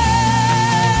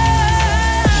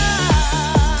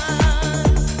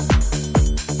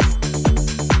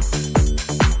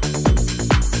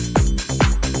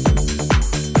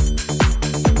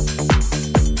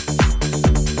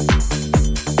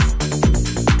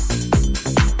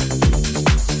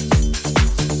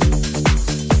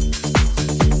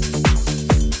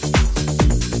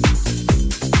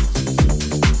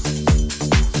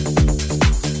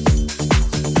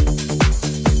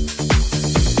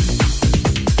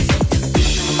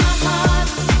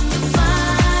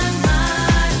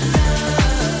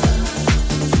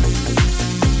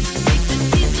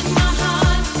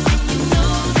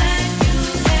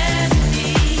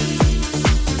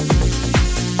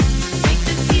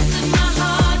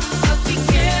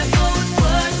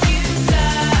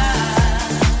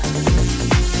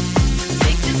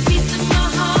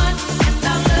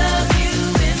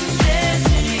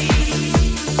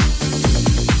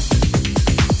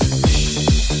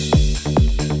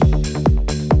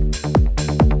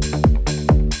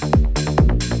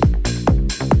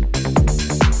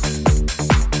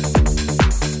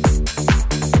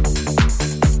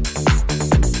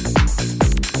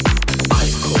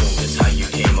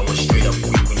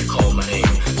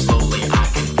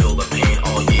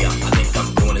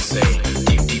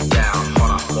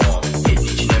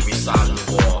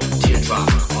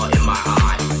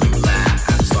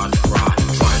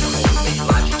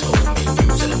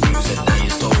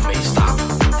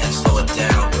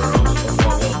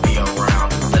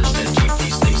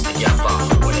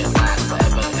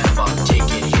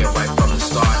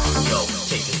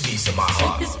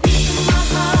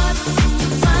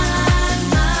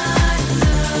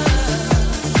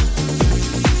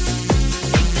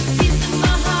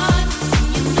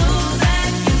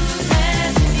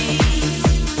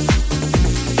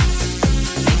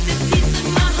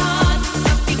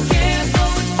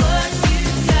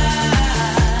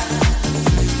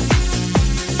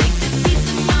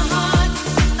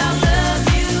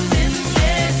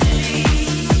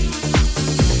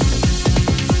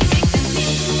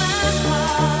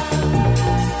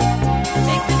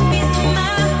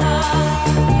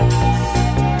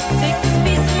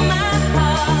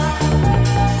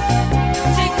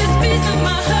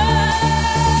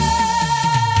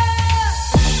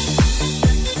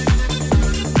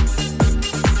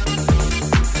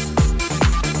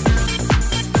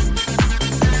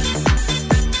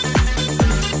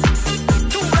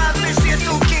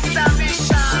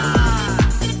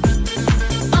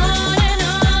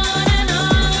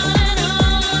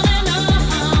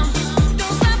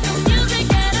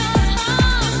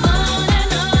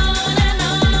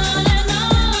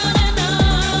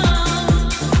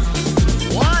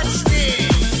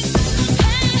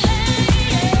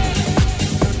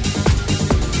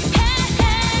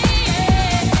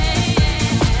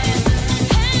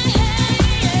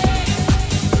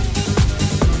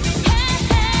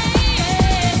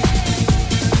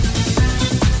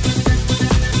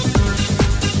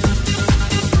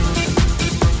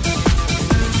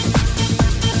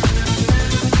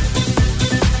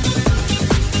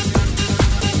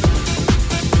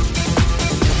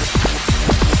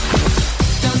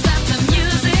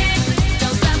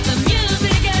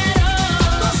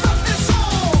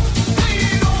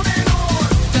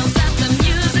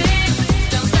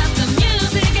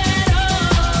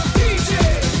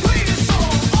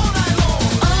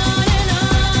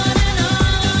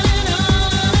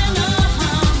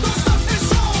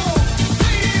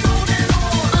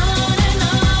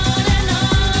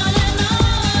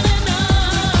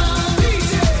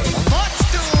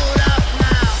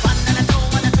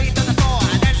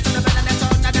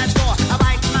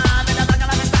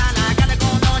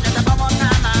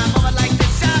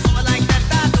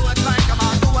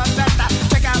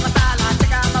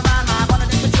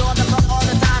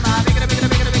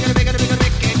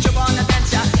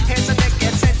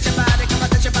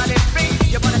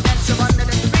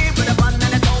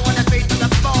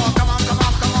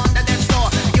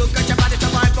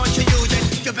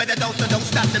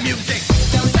 music.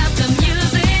 Don't stop the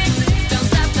music. Don't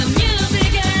stop the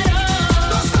music at all.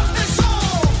 Don't stop the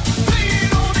song. Play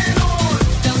it on and on.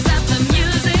 Don't stop the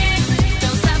music.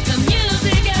 Don't stop the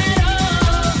music at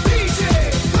all. DJ,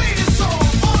 play this song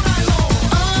all night long.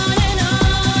 On and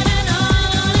on and on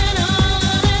and on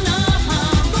and on.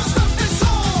 Don't stop the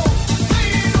song. Play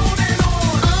it on and on.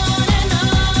 On and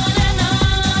on and on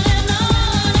and on and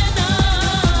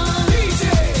on. DJ,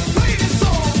 play this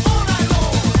song all night long.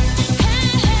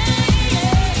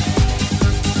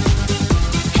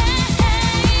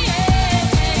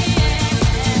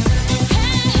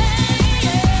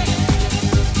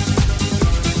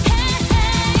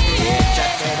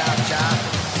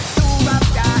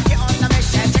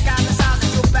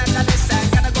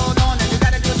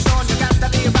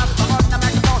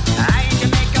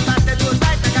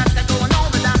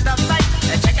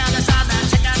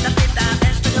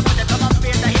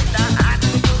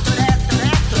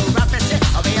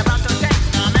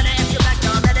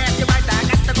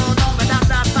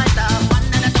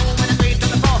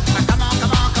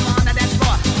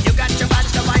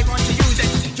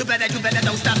 You better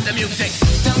don't stop the music.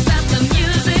 Don't stop the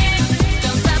music.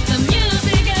 Don't stop the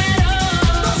music at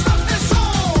all. Don't stop the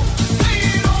song. Play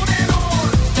it on and on.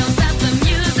 Don't stop the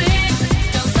music.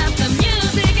 Don't stop the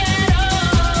music at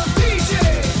all. DJ,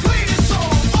 play this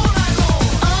song all night long.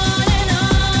 On and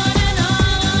on and on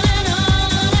and on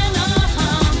and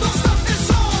on. Don't stop the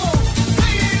song.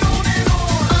 Play it on and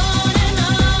on. On and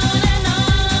on and on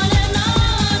and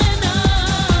on and on.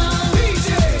 DJ,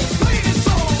 play this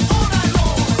song all night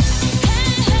long.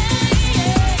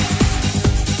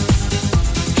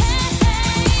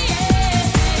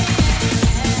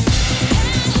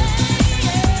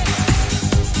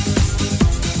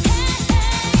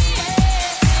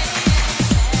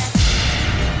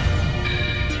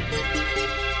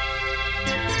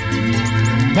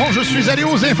 Bon, je suis allé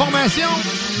aux informations.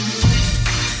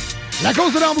 La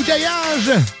cause de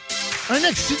l'embouteillage, un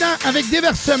accident avec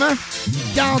déversement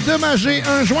qui a endommagé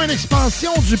un joint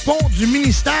d'expansion du pont du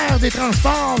ministère des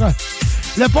Transports.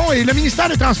 Le ministère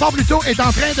des Transports, plutôt, est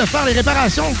en train de faire les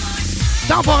réparations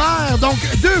temporaires. Donc,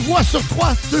 2 voies sur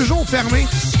 3 toujours fermées,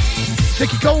 ce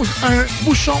qui cause un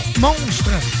bouchon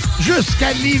monstre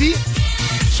jusqu'à Lévis.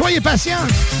 Soyez patients.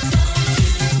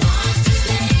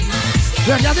 Je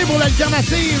vais regarder pour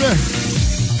l'alternative.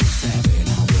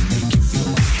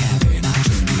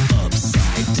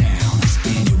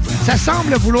 Ça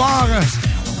semble vouloir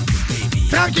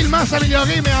tranquillement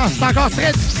s'améliorer, mais c'est encore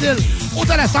très difficile.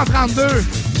 Autant la 132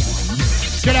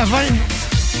 que la 20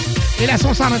 et la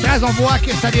 173, on voit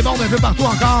que ça déborde un peu partout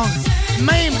encore.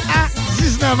 Même à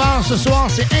 19h ce soir,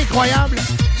 c'est incroyable.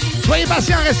 Soyez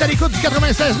patients, restez à l'écoute du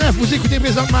 96.9. Vous écoutez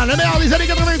présentement le meilleur des années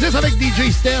 90 avec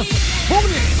DJ Steph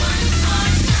Fournier.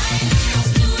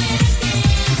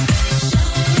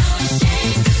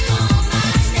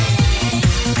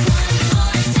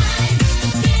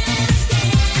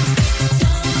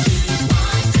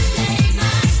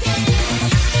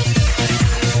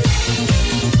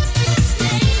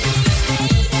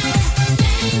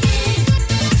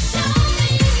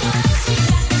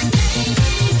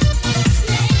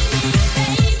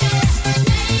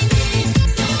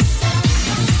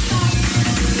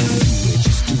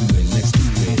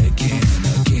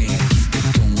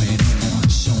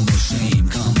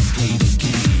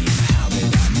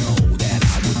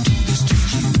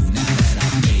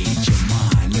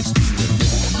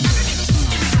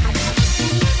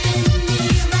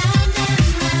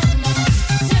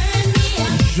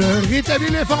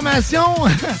 Rétablir l'information.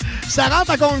 Ça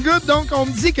rentre à compte-goutte, donc on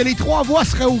me dit que les 3 voies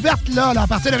seraient ouvertes là, à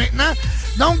partir de maintenant.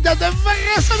 Donc, ça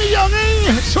devrait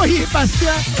s'améliorer. Soyez patients.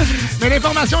 Mais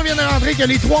l'information vient de rentrer que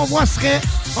les 3 voies seraient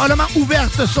probablement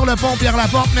ouvertes sur le pont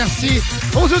Pierre-Laporte. Merci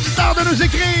aux auditeurs de nous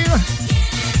écrire.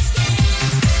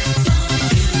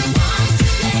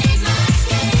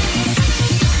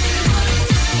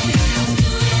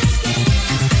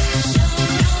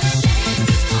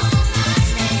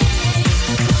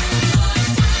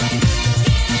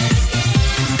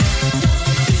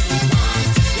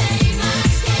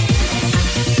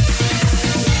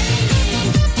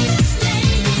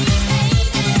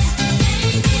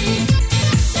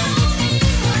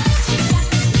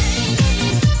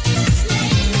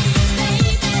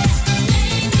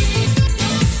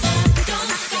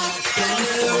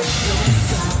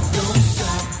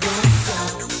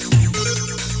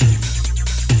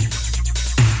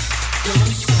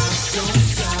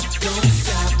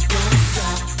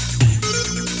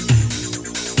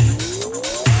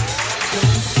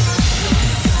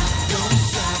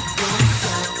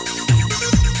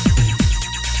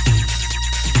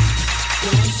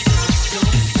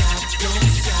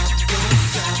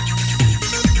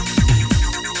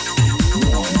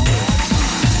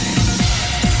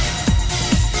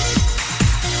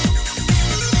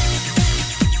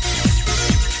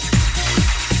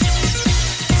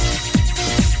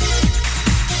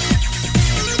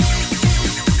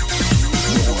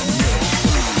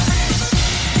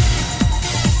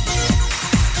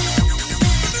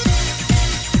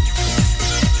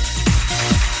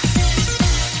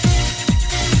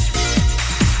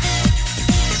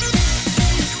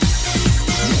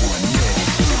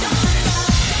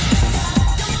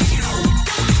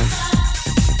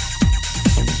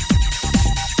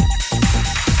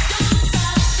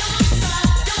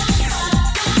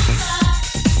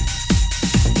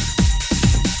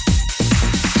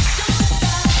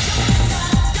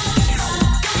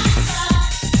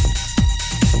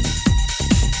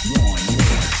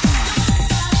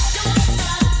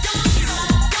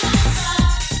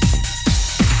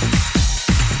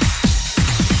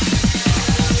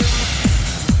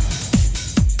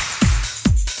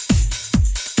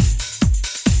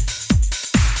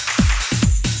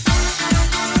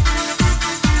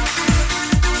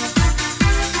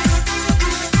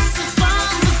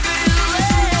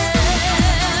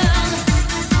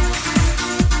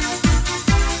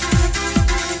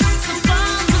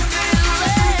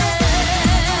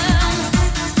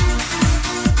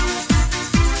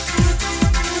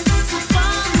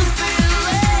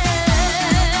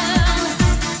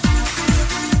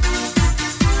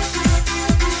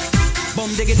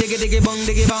 diggy diggy diggy bong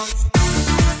diggy bong.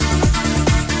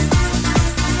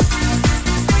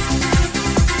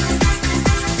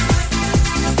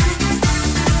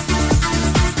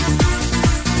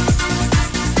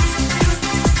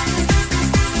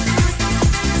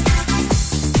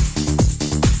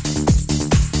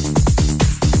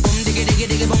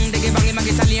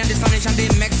 Italian, the Spanish and the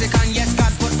Mexican. Yes,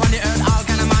 God put on the earth all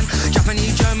kind of man.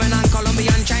 Japanese, German and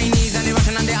Colombian, Chinese and the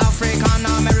Russian and the African,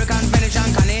 American, Spanish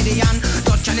and Canadian,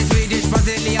 Dutch and the Swedish,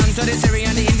 Brazilian, to the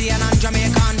Syrian, the Indian and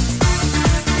Jamaican.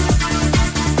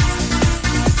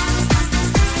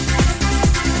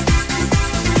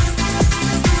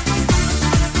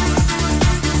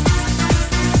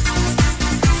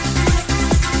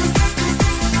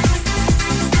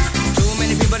 Too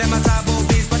many people them a talk about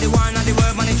peace, but the war and the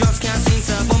world money just can't sing.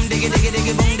 So boom diggy diggy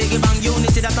diggy boom diggy bang.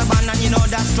 Unity that's a band and you know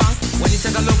that's strong. When you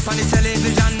take a look on the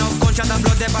television, no gunshot and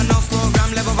blood, there enough program,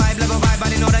 level vibe,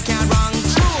 but you know that can't wrong.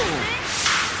 True.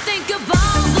 Think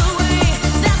about the way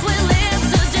that we live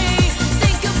today.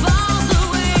 Think about the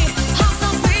way how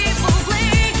some people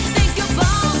play. Think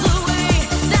about the way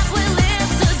that we live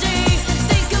today.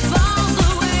 Think about the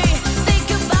way. Think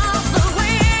about the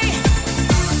way.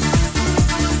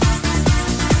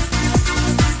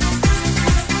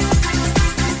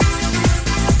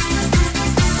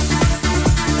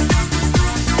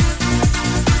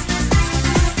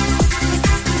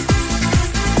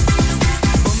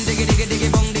 Diggy diggy diggy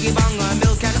bong diggy bang.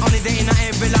 Milk and honey they in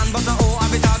every land, but the whole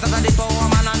have it all cause of the power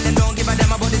man and them don't give a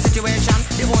damn about the situation.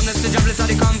 The owners, the jobless, or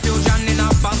the confusion. In a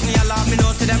boss me a love me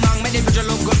know see them wrong. Make the future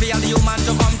look good for all the human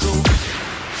to come true.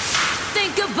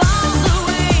 Think about the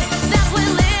way that we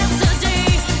live today.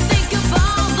 Think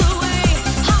about the way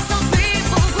how some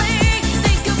people play.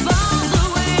 Think about the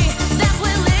way that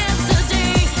we live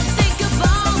today. Think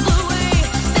about the way.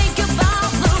 Think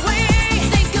about the way.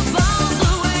 Think about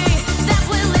the way that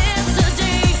we live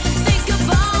today. Think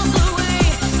about the way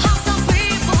how some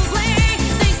people play.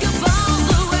 Think about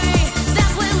the way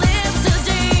that we live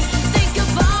today.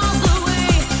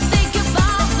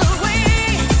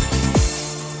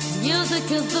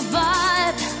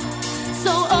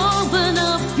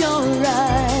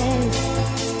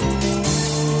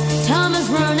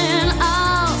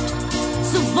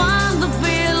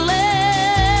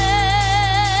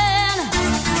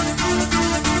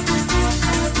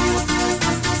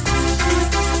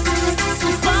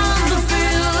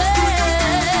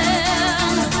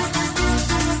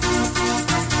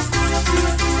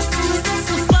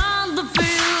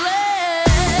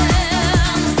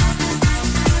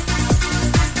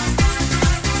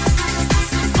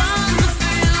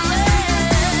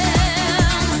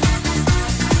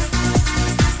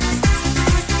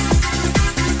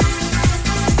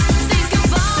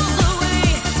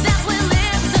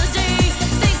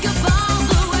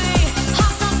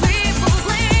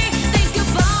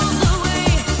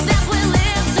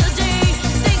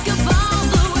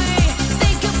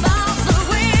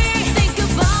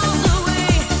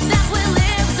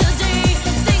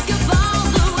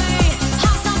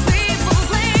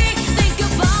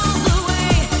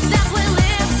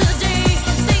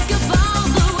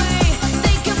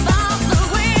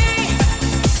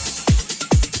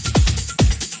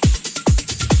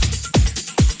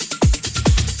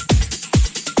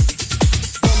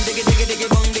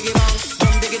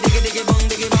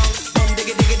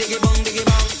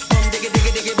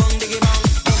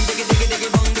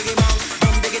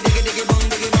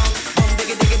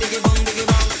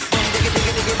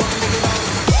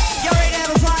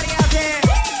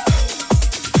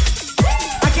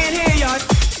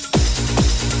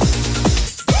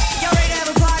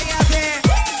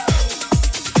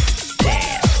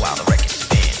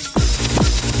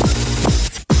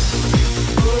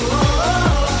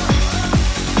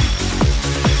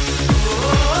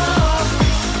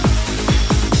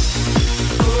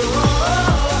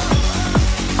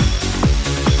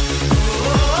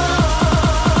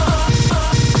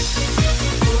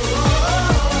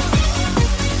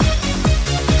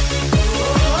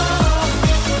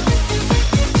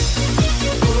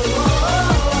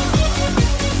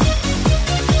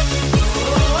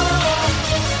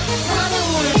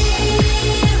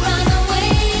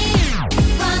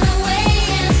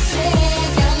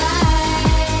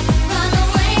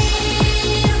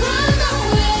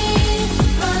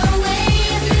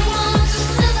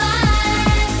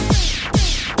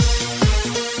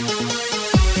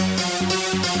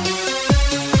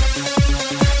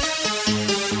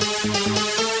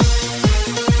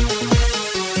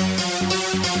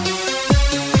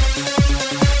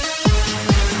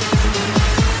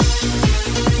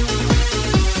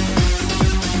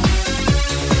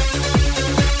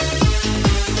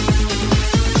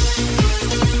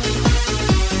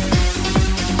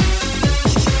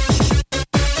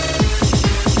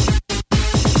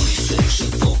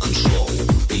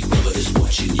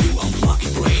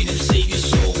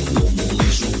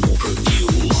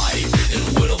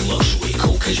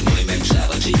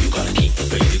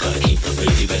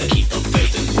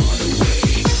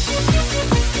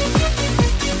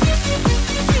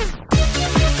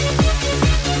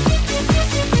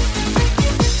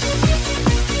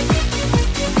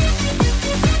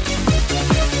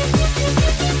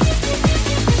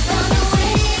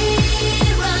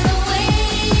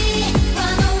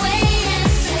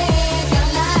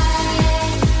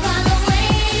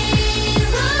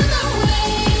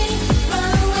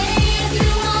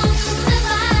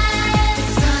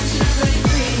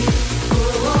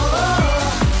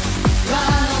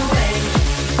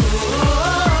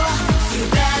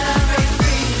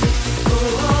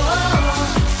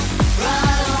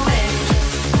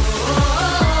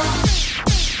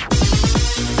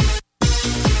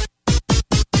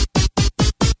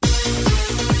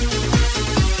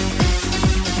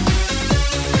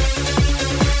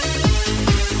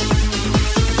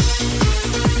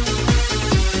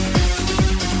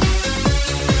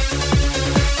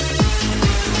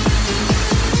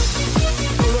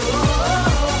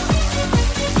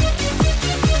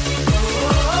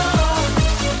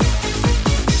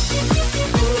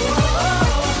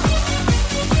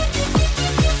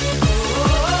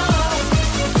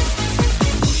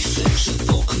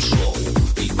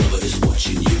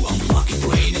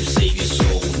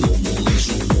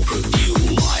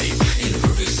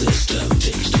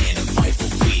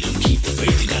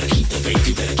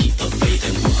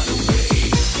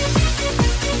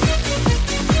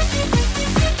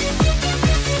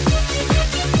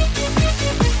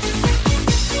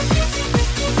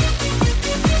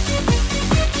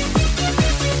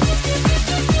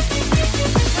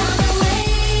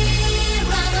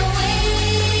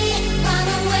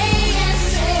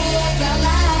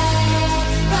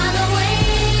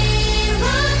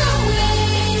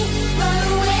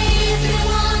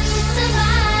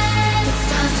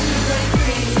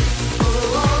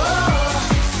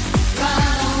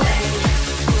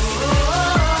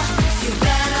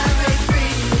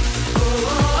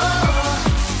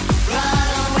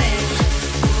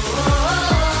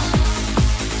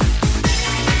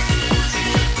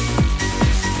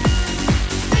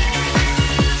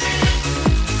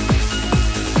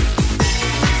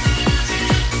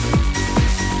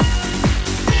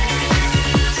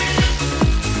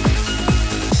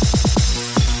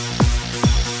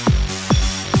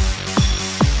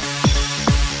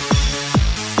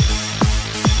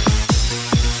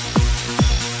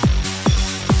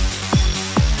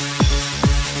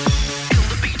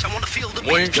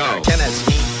 Moi, je suis un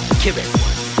Canadien québécois.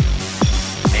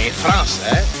 Un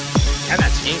Français,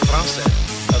 Canadien français.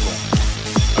 Ah bon.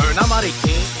 Un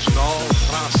Américain du Nord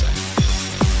français.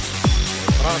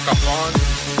 Francophone,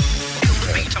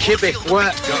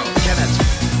 Québécois canadien.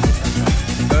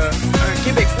 Un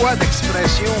Québécois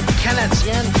d'expression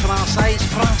canadienne, française.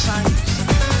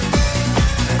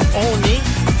 On est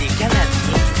des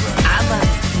Canadiens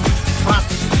américains.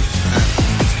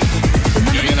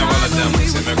 Il n'y a rien à voir là-dedans, moi,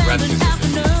 c'est même Brad Music.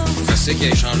 Ça c'est qui a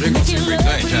échangé contre ces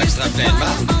Rick-là et Jack Snap plein de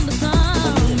marde.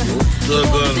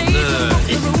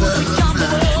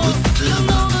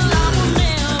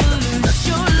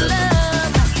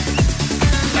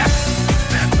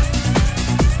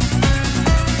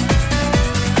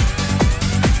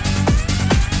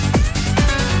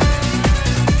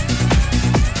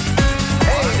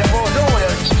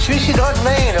 Suicidera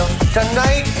demain, là.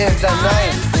 Tonight is the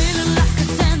night.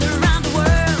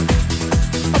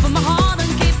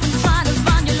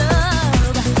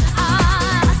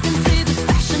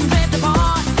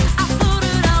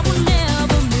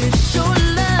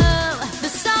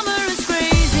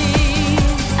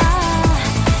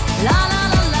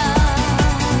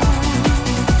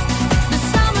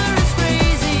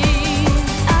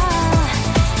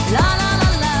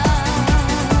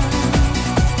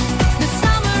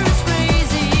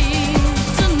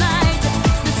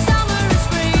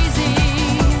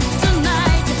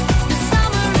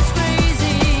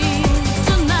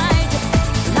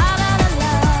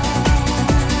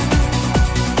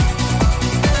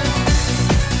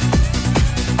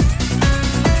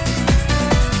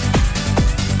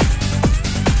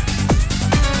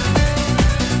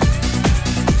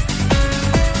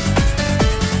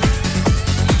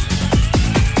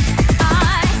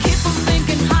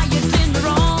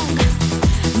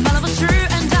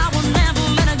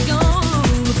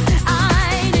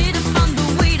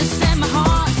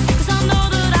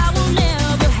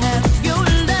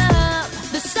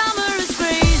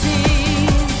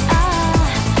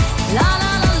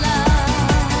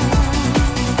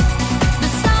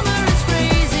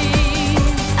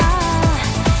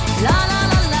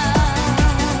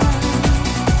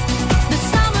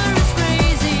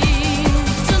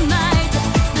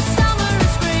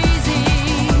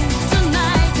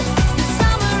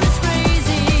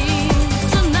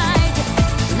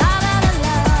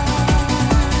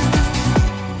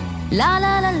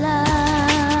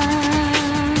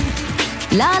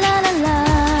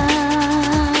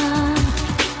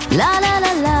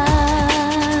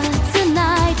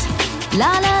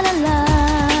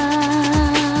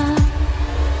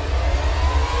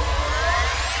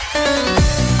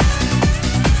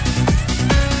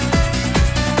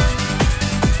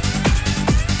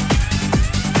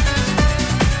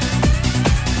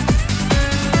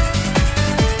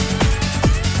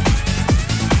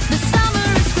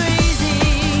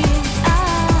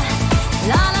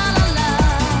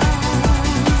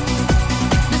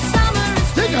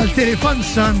 Téléphone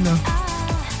sonne, là.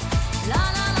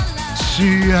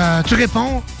 Tu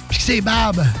réponds, puis c'est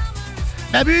Bab.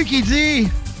 Babu qui dit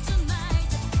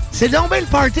 « C'est donc bien le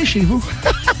party chez vous. »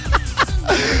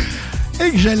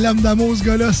 Et que je l'aime d'amour, ce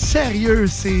gars-là. Sérieux,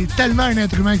 c'est tellement un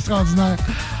être humain extraordinaire.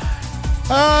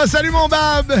 Salut mon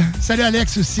Bab. Salut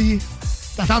Alex aussi.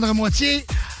 Ta tendre moitié.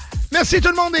 Merci tout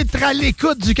le monde d'être à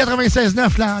l'écoute du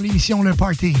 96.9 là, l'émission Le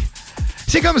Party.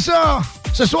 C'est comme ça.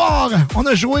 Ce soir, on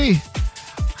a joué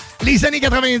les années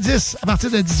 90 à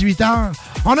partir de 18h.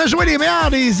 On a joué les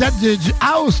meilleurs du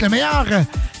house, le meilleur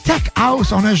tech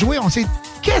house. On s'est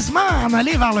quasiment en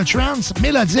allé vers le trance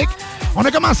mélodique. On a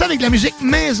commencé avec de la musique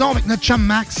maison avec notre chum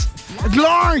Max.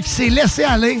 Glor qui s'est laissé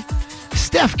aller.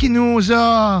 Steph qui nous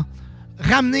a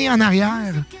ramenés en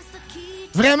arrière.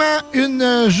 Vraiment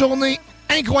une journée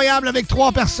incroyable avec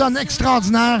 3 personnes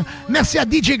extraordinaires. Merci à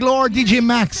DJ Glor, DJ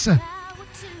Max,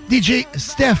 DJ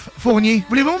Steph Fournier.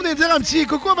 Voulez-vous venir dire un petit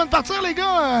coucou avant de partir, les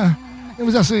gars?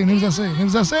 Venez-vous asseoir.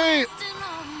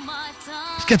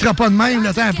 Je quitterai pas de même, là,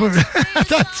 attends un peu.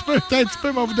 Attends un petit peu,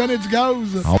 on va vous donner du gaz.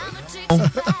 Oh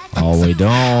oui donc,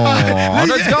 on a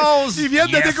du gaz! Ils viennent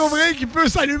de découvrir qu'il peut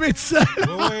s'allumer tout seul.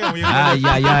 Oui,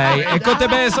 aïe. Écoutez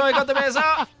bien ça.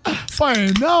 Enfin,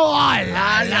 non! Aïe.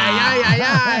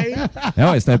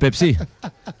 Ah ouais, c'est un Pepsi.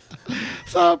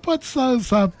 Ça n'a pas de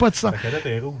sens, La canette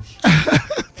est rouge.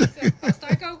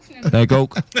 C'est un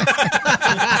Coke.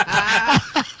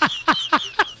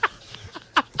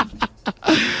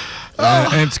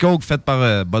 Un petit Coke fait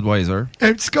par Budweiser.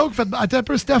 Un petit Coke fait... Attends un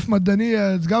peu, Steph m'a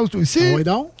donné du gaz, toi aussi.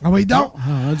 Ah oui, donc.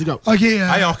 Du gaz. OK.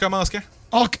 Hey, on recommence quand?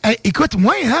 Écoute,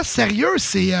 moi, sérieux,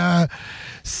 c'est...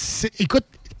 Écoute,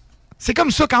 c'est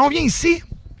comme ça. Quand on vient ici,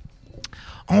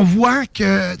 on voit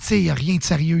que, tu sais, il n'y a rien de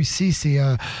sérieux ici.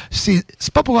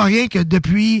 C'est pas pour rien que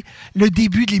depuis le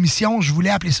début de l'émission, je voulais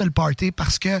appeler ça le party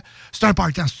parce que c'est un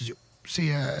party en studio.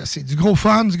 C'est du gros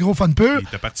fun pur. Il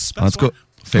t'a participé en tout cas,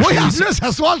 fait oui, chaud en ici. plus,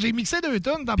 ce soir, j'ai mixé 2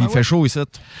 tonnes. Puis il fait chaud ici.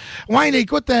 Ouais,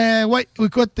 écoute,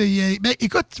 écoute,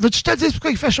 veux-tu que je te dise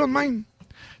pourquoi il fait chaud de même?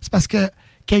 C'est parce que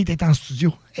Kate est en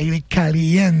studio. Elle est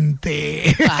caliente.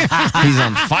 He's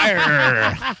on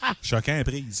fire. Choquant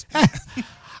prise.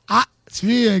 Ah, tu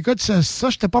vois, écoute, ça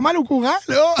j'étais pas mal au courant,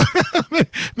 là.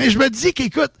 mais je me dis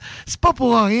qu'écoute, c'est pas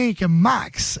pour rien que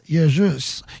Max, il y a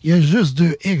juste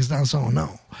 2 X dans son nom.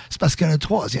 C'est parce que le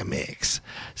 3e X,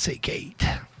 c'est Kate.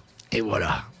 Et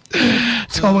voilà.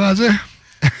 Tu comprends ça?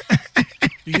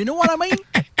 You know what I mean?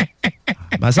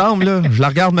 Me semble, là, je la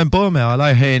regarde même pas, mais elle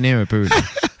a l'air hainée un peu. Là.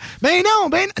 Ben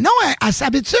non, elle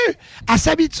s'habitue. Elle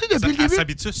s'habitue depuis le début.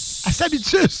 Elle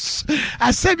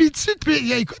s'habitue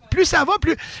depuis. Écoute, plus ça va,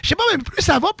 plus. Je sais pas, mais plus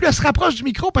ça va, plus elle se rapproche du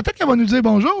micro. Peut-être qu'elle va nous dire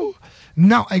bonjour.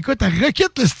 Non, écoute, elle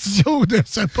requitte le studio de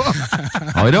ce pas.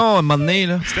 Ah oui, non, à un moment donné,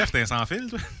 là. Steph, t'es sans fil,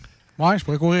 toi? Ouais, je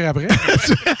pourrais courir après.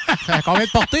 Ça a combien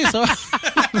de portée, ça?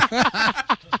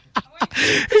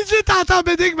 Il dit, t'entends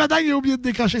Bédic, madame, il a oublié de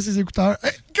décrocher ses écouteurs.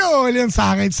 Colin, ça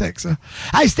arrête sec, ça.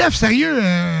 Hey, Steph, sérieux,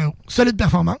 solide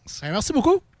performance. Ben, merci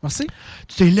beaucoup. Merci.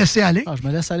 Tu t'es laissé aller. Je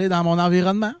me laisse aller dans mon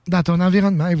environnement. Dans ton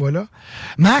environnement, et voilà.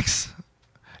 Max,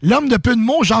 l'homme de peu de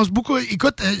mots, jase beaucoup.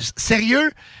 Écoute,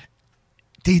 sérieux,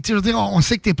 je veux dire, on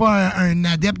sait que t'es pas un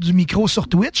adepte du micro sur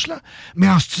Twitch, là, mais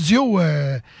en studio,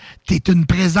 t'es une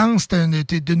présence,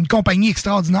 t'es d'une compagnie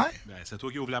extraordinaire. Ben, c'est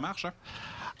toi qui ouvre la marche, hein?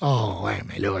 Oh, ouais,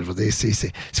 mais là, je veux dire,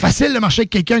 c'est facile de marcher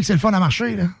avec quelqu'un qui c'est le fun à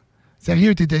marcher, là.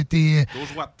 Sérieux, t'es...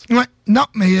 Ouais, non,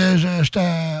 mais je te...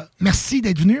 Merci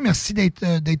d'être venu, merci d'être...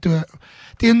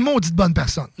 T'es une maudite bonne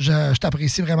personne. Je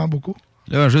t'apprécie vraiment beaucoup.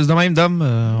 Là, juste de même, Dom,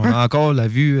 on a encore la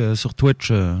vue sur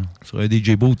Twitch, sur un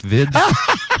DJ booth vide.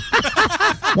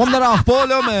 Moi, on me dérange pas,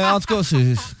 là, mais en tout cas,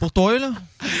 c'est pour toi, là.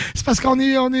 C'est parce qu'on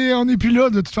est plus là,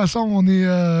 de toute façon. On est...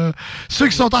 ceux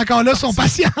qui sont encore là sont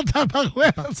patients.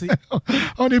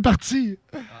 On est parti.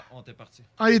 On était parti.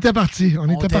 On était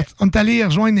parti. On est allé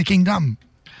rejoindre les Kingdom.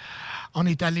 On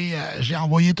est allé... j'ai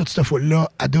envoyé toute cette foule-là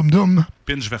à Doom Doom.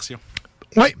 Pinch version.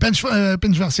 Oui, pinch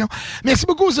version. Merci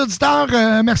beaucoup aux auditeurs.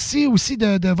 Merci aussi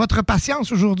de votre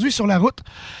patience aujourd'hui sur la route.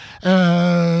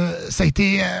 Ça a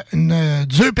été une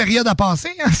dure période à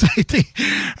passer. Hein? Ça a été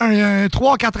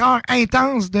 3-4 heures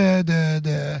intenses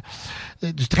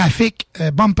du trafic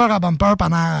bumper à bumper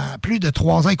pendant plus de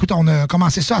 3 heures. Écoute, on a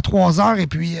commencé ça à 3 heures et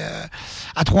puis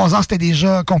à 3 heures, c'était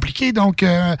déjà compliqué. Donc,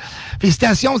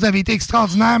 félicitations, vous avez été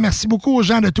extraordinaires. Merci beaucoup aux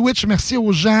gens de Twitch. Merci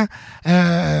aux gens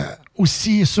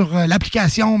aussi sur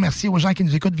l'application. Merci aux gens qui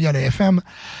nous écoutent via le FM.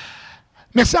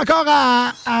 Merci encore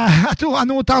à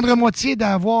nos tendres moitiés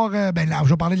d'avoir... ben là, je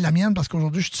vais parler de la mienne parce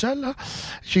qu'aujourd'hui, je suis tout seul. Là.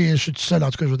 Je suis tout seul, en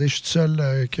tout cas, je veux dire, je suis tout seul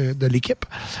de l'équipe.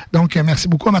 Donc, merci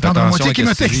beaucoup à ma tendre moitié qui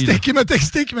m'a texté,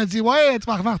 qui m'a dit « Ouais, tu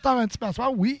vas arriver en retard un petit peu à soir. »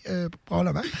 Oui,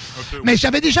 probablement. Mais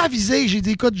j'avais déjà avisé, j'ai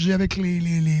dit « Écoute, avec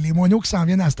les moineaux qui s'en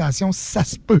viennent à la station, ça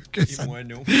se peut que ça...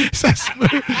 Ça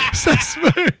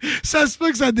se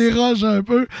peut que ça déroge un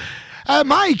peu.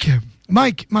 Mike.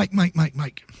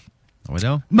 Oui,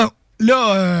 non? Bon.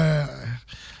 Là,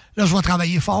 je vais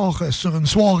travailler fort sur une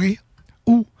soirée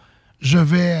où je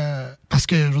vais... parce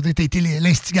que, je veux dire, t'as été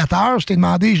l'instigateur. Je t'ai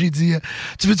demandé, j'ai dit,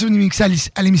 tu veux-tu venir mixer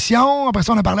à l'émission? Après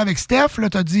ça, on a parlé avec Steph.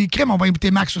 Là, t'as dit, crème, on va inviter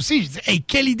Max aussi. J'ai dit, hey,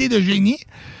 quelle idée de génie!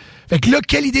 Fait que là,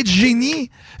 quelle idée de génie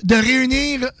de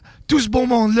réunir tout ce beau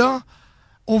monde-là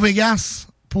au Vegas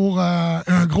pour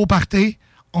un gros party.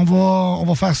 On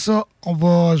va faire ça.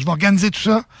 Je vais organiser tout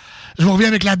ça. Je vous reviens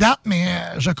avec la date, mais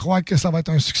je crois que ça va être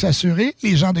un succès assuré.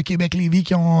 Les gens de Québec-Lévis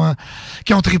qui ont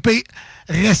trippé,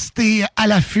 restez à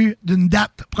l'affût d'une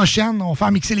date prochaine. On va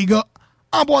faire mixer les gars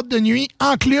en boîte de nuit,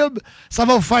 en club. Ça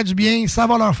va vous faire du bien. Ça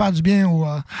va leur faire du bien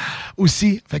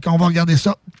aussi. Fait qu'on va regarder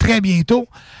ça très bientôt.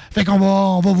 Fait qu'on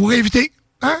va vous réinviter.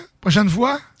 Hein? Prochaine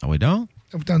fois. Ah oui donc.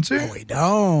 Ça vous tente-tu? Ah oui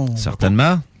donc.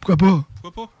 Certainement. Pourquoi pas?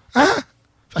 Pourquoi pas? Hein?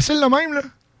 Facile le même, là.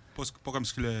 Pas comme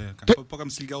si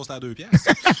le gaz était à 2 piastres.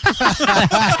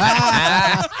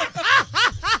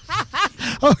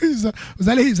 Oh, vous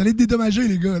allez être dédommagés,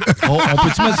 les gars. Là. On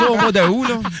peut-tu mettre ça au mois d'août,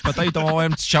 là? Peut-être on va avoir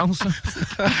une petite chance.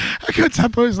 Écoute, ça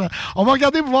peut, ça. On va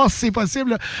regarder pour voir si c'est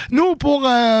possible. Nous, pour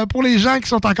les gens qui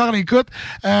sont encore à l'écoute,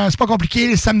 c'est pas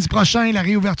compliqué. Samedi prochain, la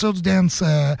réouverture du dance,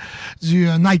 du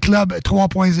nightclub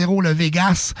 3.0, le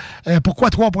Vegas. Pourquoi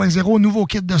 3.0? Nouveau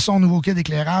kit de son, nouveau kit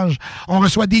d'éclairage. On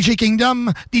reçoit DJ Kingdom,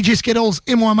 DJ Skittles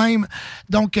et moi-même.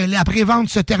 Donc, la pré-vente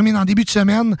se termine en début de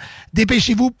semaine.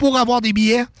 Dépêchez-vous pour avoir des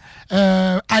billets.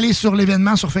 allez sur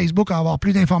l'événement sur Facebook pour avoir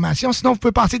plus d'informations. Sinon, vous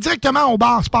pouvez passer directement au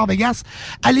bar Sport Vegas.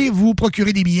 Allez vous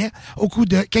procurer des billets au coût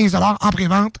de 15 $ en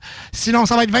pré-vente. Sinon,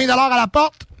 ça va être 20 $ à la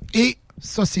porte et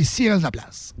ça, c'est s'il reste de la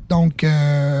place. Donc,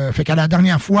 fait qu'à la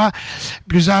dernière fois,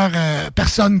 plusieurs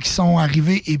personnes qui sont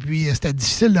arrivées et puis c'était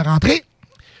difficile de rentrer.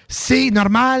 C'est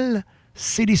normal.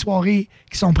 C'est des soirées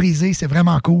qui sont prisées. C'est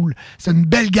vraiment cool. C'est une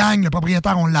belle gang. Le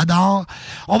propriétaire, on l'adore.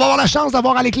 On va avoir la chance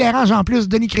d'avoir à l'éclairage, en plus,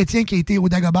 Denis Chrétien qui a été au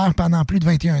Dagobert pendant plus de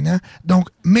 21 ans. Donc,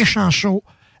 méchant show,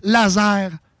 laser,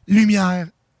 lumière,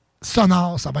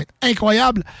 sonore. Ça va être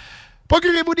incroyable.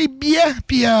 Procurez-vous des billets,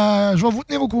 puis je vais vous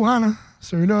tenir au courant, là.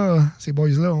 Ceux-là, ces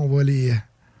boys-là, on va les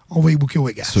booker au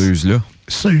Vegas. Ceux-là.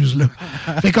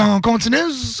 Fait qu'on continue.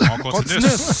 On continue.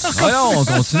 Voyons, on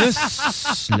continue.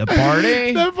 Le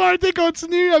party. Le party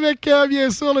continue avec, bien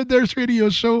sûr, le Dirt Radio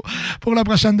Show pour la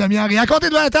prochaine demi-heure. Et à compter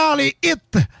de 20h, les hits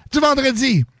du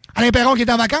vendredi. Alain Perron qui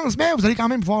est en vacances, mais vous allez quand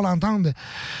même pouvoir l'entendre.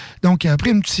 Donc,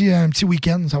 après un petit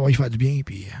week-end, ça va y faire du bien.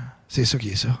 Puis c'est ça qui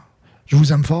est ça. Je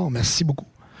vous aime fort. Merci beaucoup.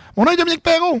 Mon nom est Dominique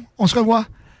Perrault. On se revoit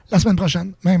la semaine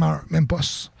prochaine. Même heure, même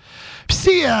poste. Puis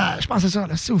si, je pense à ça,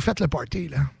 là, si vous faites le party,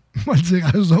 là, moi le dire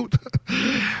à eux autres,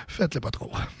 faites-le pas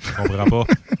trop. Je comprends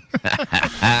pas.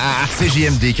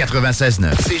 CJMD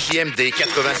 96.9. CJMD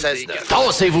 96.9.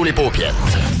 Tassez-vous les paupières.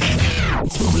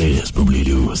 C'est pas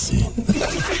oublié aussi.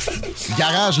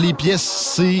 Garage les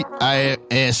pièces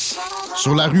CRS.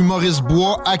 Sur la rue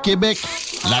Maurice-Bois à Québec.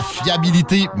 La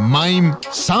fiabilité même,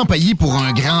 sans payer pour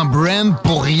un grand brand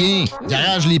pour rien.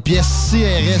 Garage les pièces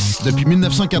CRS. Depuis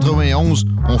 1991,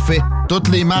 on fait toutes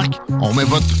les marques. On met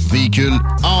votre véhicule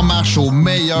en marche au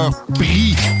meilleur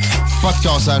prix. Pas de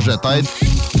cassage de tête.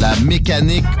 La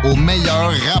mécanique au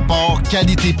meilleur rapport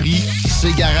qualité-prix.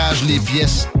 C'est Garage les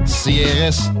pièces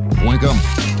CRS.com.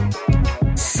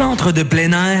 Centre de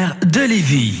plein air de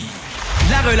Lévis.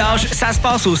 La relâche, ça se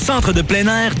passe au Centre de plein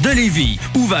air de Lévis.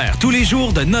 Ouvert tous les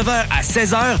jours de 9h à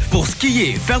 16h pour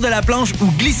skier, faire de la planche ou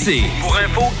glisser. Pour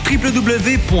info,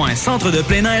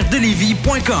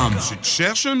 www.centredepleinairdelévis.com. Si tu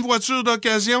cherches une voiture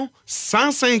d'occasion,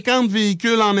 150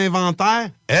 véhicules en inventaire,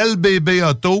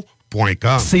 lbbauto.com.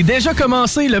 C'est déjà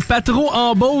commencé le patro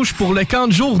embauche pour le camp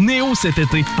de jour Néo cet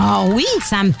été. Ah oui,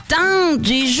 ça me tente.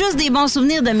 J'ai juste des bons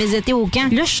souvenirs de mes étés au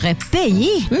camp. Là, je serais payé.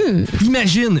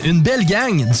 Imagine, une belle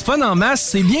gang, du fun en masse,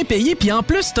 c'est bien payé, puis en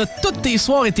plus, t'as tous tes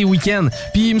soirs et tes week-ends.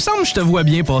 Puis il me semble que je te vois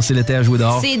bien passer l'été à jouer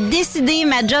dehors. C'est décidé,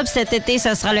 ma job cet été,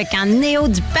 ce sera le camp Néo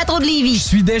du patro de Lévis. Je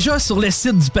suis déjà sur le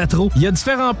site du patro. Il y a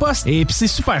différents postes et puis c'est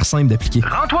super simple d'appliquer.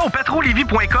 Rends-toi au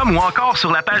patrolévis.com ou encore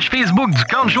sur la page Facebook du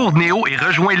camp de jour Néo et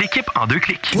rejoins l'équipe en 2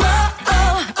 clics. Wow, oh,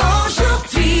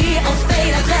 aujourd'hui, on se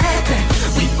paye la traite.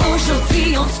 Oui,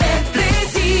 aujourd'hui, on se fait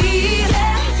plaisir.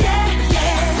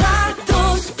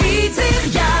 Stratos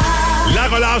Pizzeria. La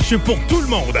relâche, c'est pour tout le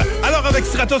monde. Alors, avec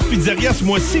Stratos Pizzeria, ce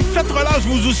mois-ci, faites relâche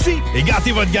vous aussi. Et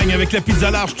gâtez votre gang avec la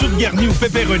pizza large toute garnie ou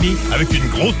pepperoni avec une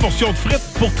grosse portion de frites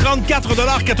pour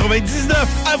 34,99 $.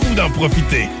 À vous d'en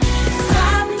profiter.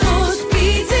 Stratos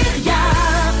Pizzeria.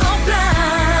 En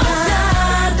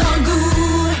plein dans le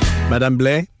goût. Madame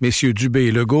Blais, messieurs Dubé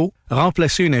et Legault,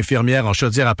 remplacer une infirmière en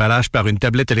Chaudière-Appalaches par une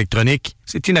tablette électronique,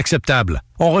 c'est inacceptable.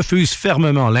 On refuse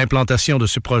fermement l'implantation de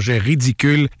ce projet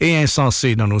ridicule et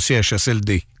insensé dans nos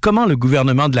CHSLD. Comment le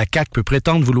gouvernement de la CAQ peut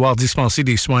prétendre vouloir dispenser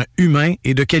des soins humains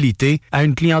et de qualité à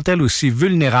une clientèle aussi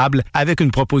vulnérable avec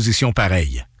une proposition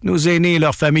pareille? Nos aînés et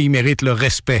leurs familles méritent le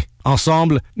respect.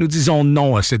 Ensemble, nous disons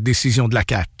non à cette décision de la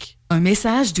CAQ. Un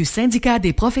message du Syndicat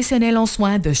des professionnels en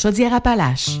soins de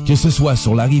Chaudière-Appalaches. Que ce soit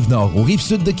sur la Rive-Nord ou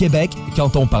Rive-Sud de Québec,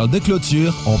 quand on parle de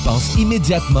clôture, on pense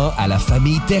immédiatement à la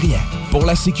famille Terrien. Pour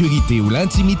la sécurité ou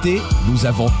l'intimité, nous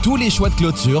avons tous les choix de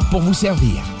clôture pour vous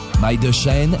servir. Mailles de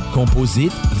chêne,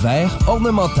 composite, verre,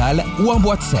 ornemental ou en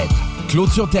bois de cèdre.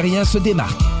 Clôture Terrien se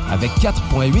démarque avec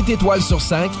 4,8 étoiles sur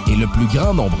 5 et le plus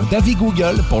grand nombre d'avis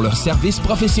Google pour leur service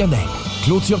professionnel.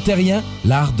 Clôture Terrien,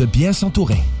 l'art de bien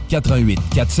s'entourer. 88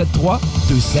 473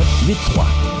 2783.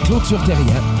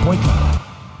 clôtureterrien.com.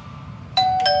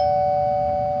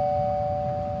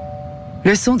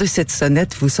 Le son de cette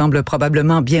sonnette vous semble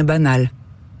probablement bien banal.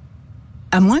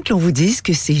 À moins que l'on vous dise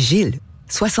que c'est Gilles,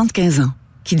 75 ans,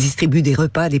 qui distribue des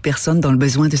repas à des personnes dans le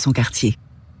besoin de son quartier.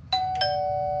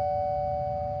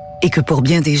 Et que pour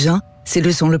bien des gens, c'est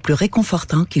le son le plus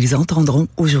réconfortant qu'ils entendront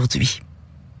aujourd'hui.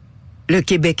 Le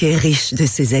Québec est riche de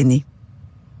ces aînés.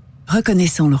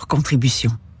 Reconnaissons leur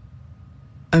contribution.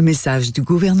 Un message du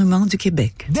gouvernement du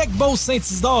Québec. Deck Boss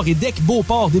Saint-Isidore et Deck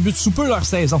Beauport débutent sous peu leur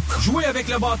saison. Jouez avec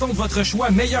le bâton de votre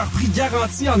choix, meilleur prix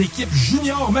garanti en équipe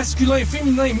junior, masculin,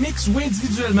 féminin, mix ou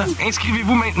individuellement.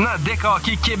 Inscrivez-vous maintenant à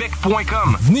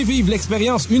deckhockeyquebec.com. Venez vivre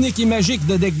l'expérience unique et magique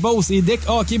de Deck Boss et Deck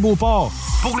Hockey Beauport.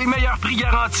 Pour les meilleurs prix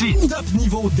garantis. Top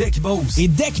niveau Deck Boss et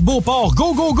Deck Beauport.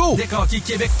 Go, go, go!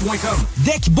 Deckhockeyquebec.com.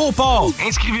 Deck Beauport.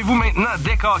 Inscrivez-vous maintenant à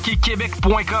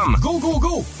deckhockeyquebec.com. Go, go,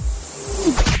 go!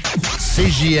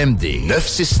 CJMD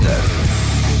 969.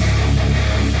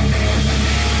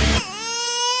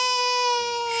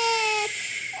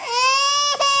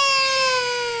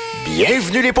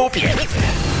 Bienvenue les paupières.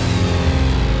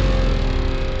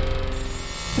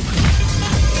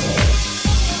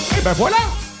 Et ben voilà,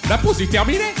 la pause est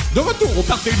terminée. De retour au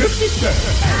party de 6 heures.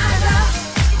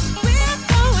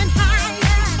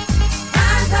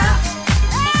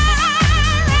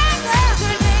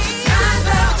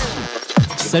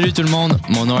 Salut tout le monde,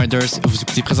 mon nom est Durst. Vous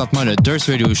écoutez présentement le Durst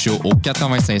Radio Show au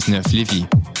 96.9 Lévis.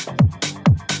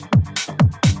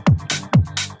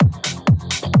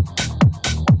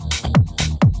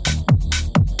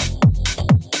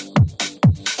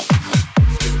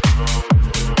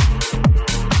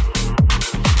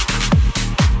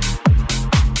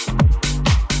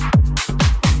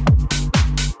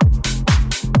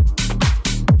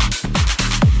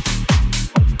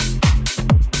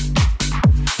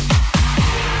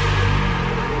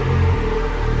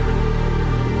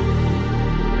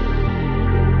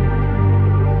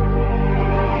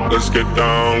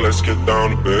 Let's get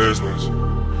down to business.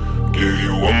 Give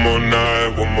you one more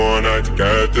night to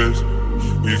get this.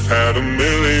 We've had a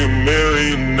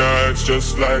million nights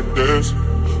just like this.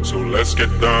 So let's get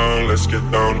down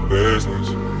to business.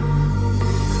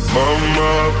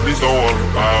 Mama, please don't worry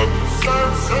about me.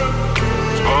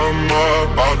 I'm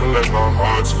about to let my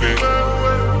heart speak.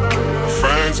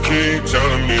 Friends keep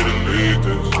telling me to leave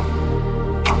this.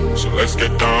 So let's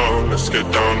get down to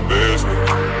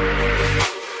business.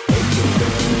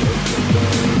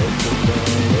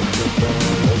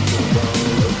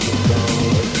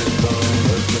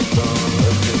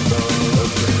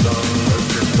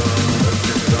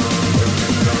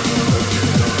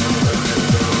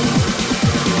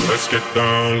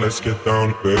 Let's get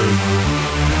down to business.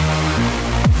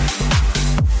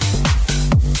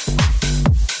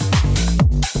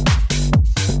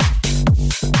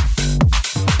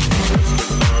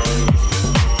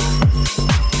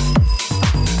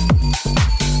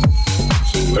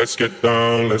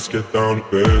 Let's get down to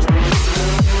business.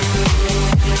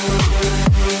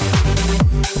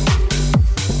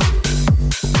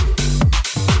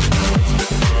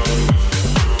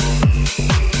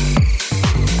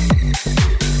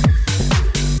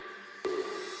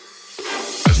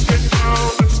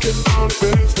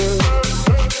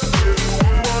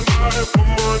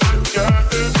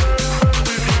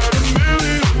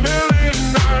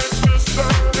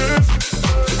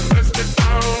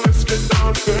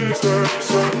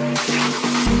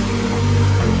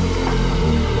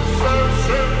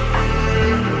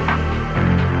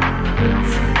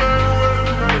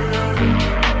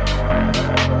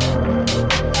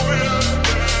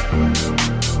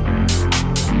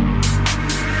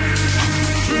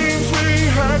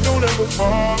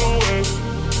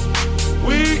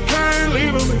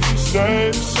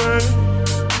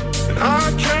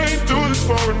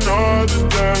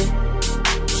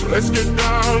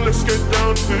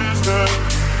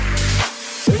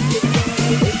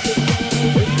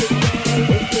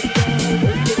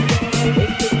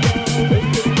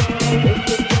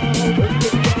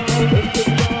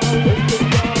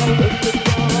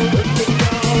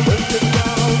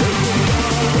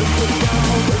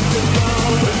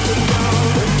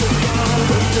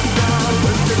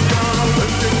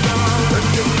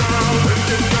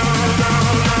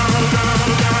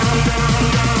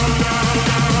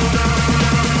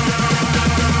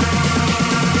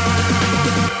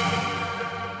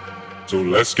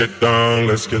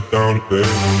 Let's get down to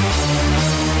business.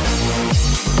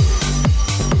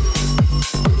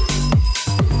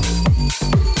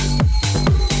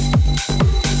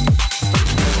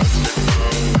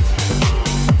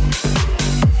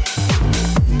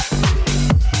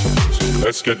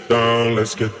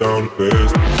 Let's get down to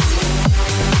business.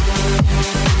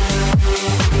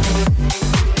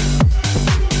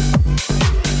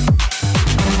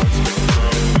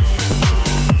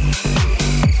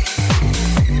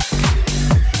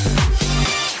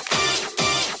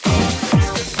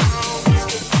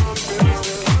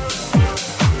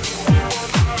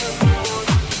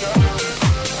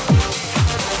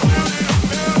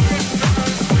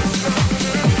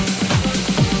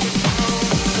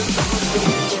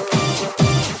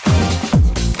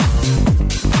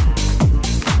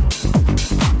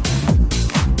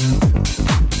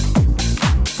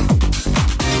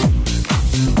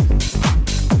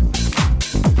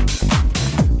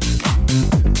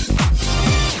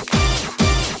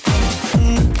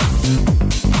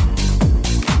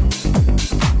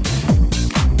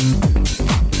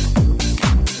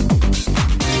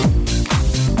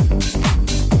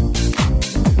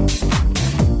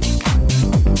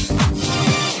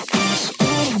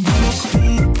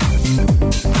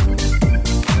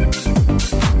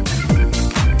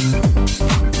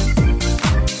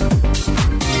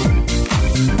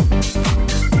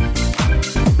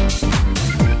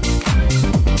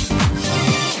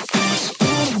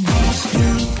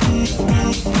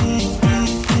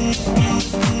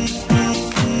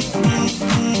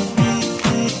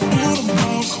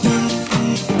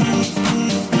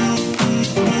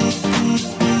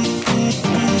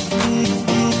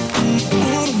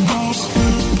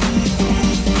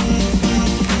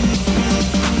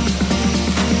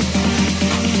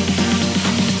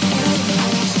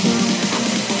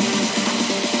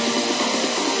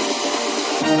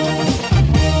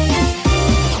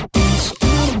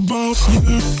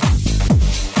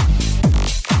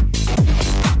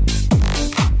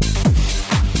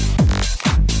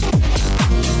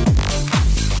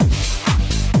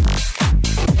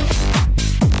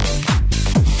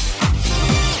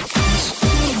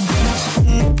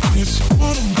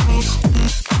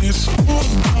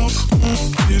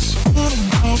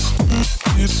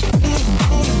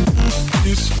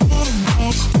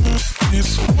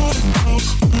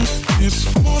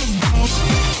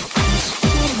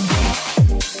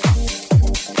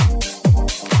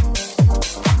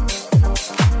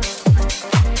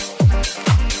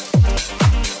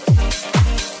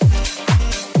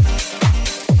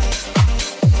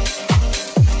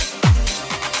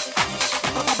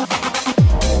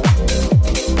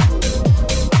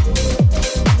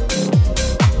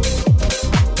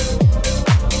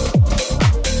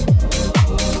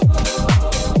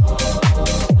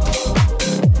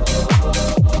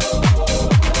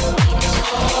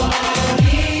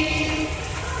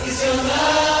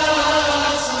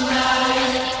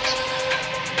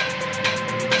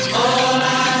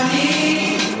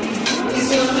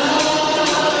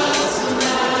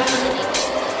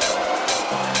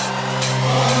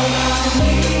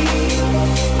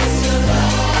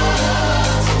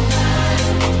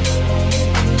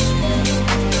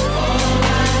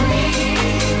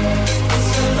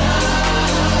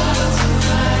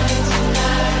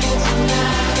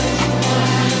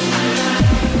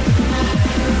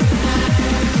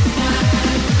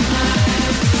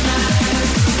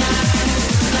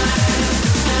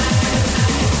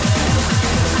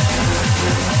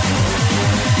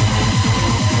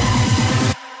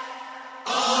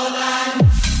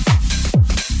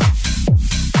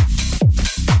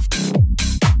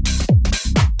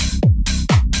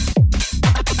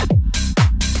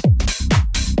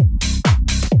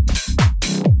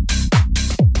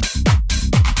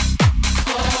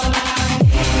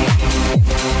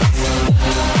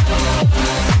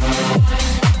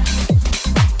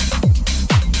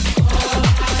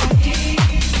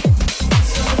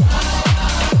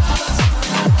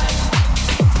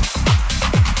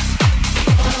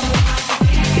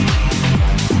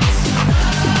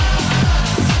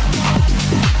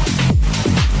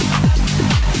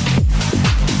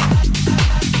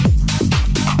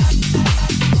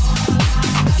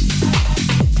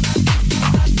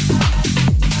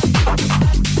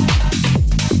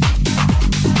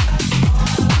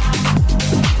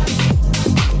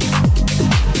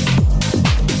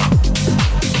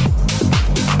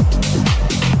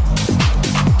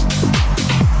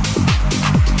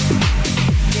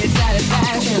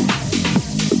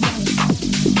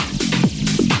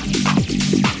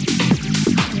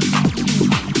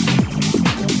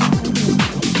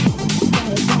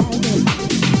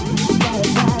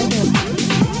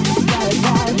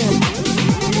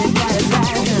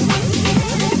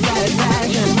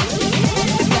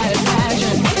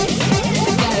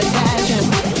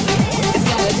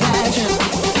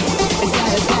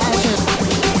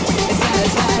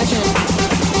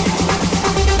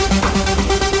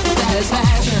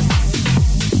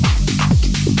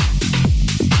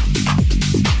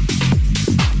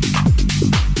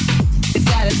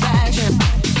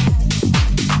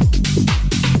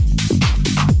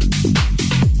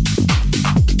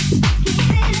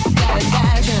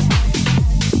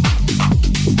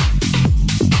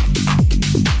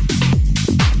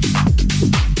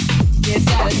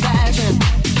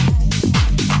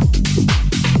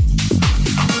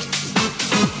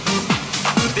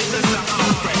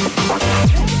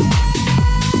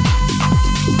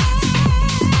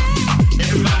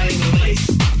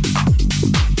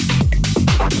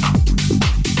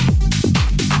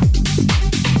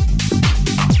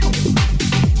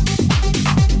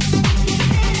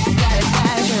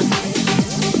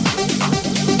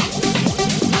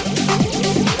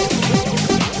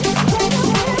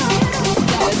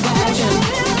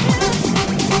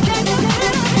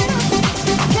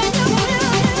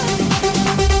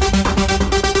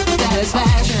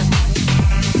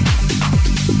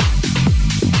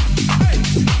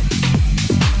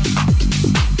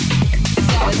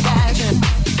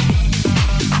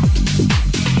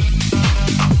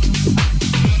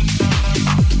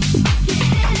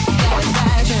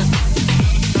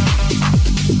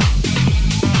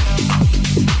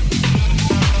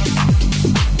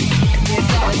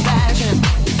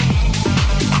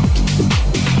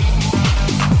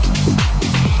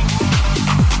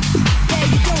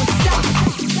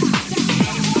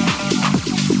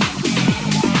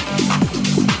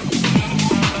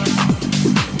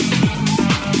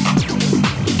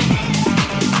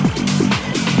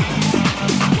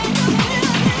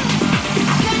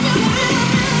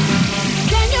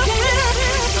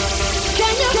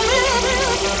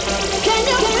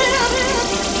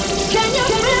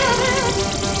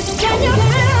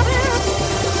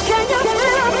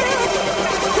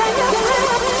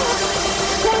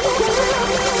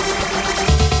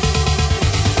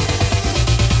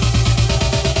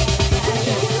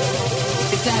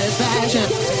 satisfaction.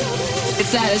 It's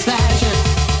satisfaction.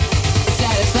 It's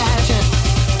satisfaction.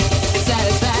 It's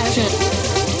satisfaction.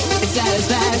 It's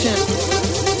satisfaction.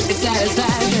 It's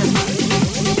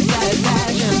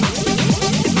satisfaction.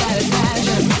 It's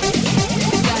satisfaction.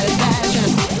 It's satisfaction.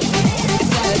 It's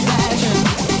satisfaction.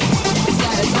 It's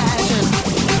satisfaction.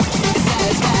 It's satisfaction. It's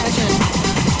satisfaction.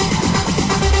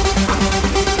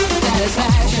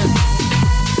 Satisfaction.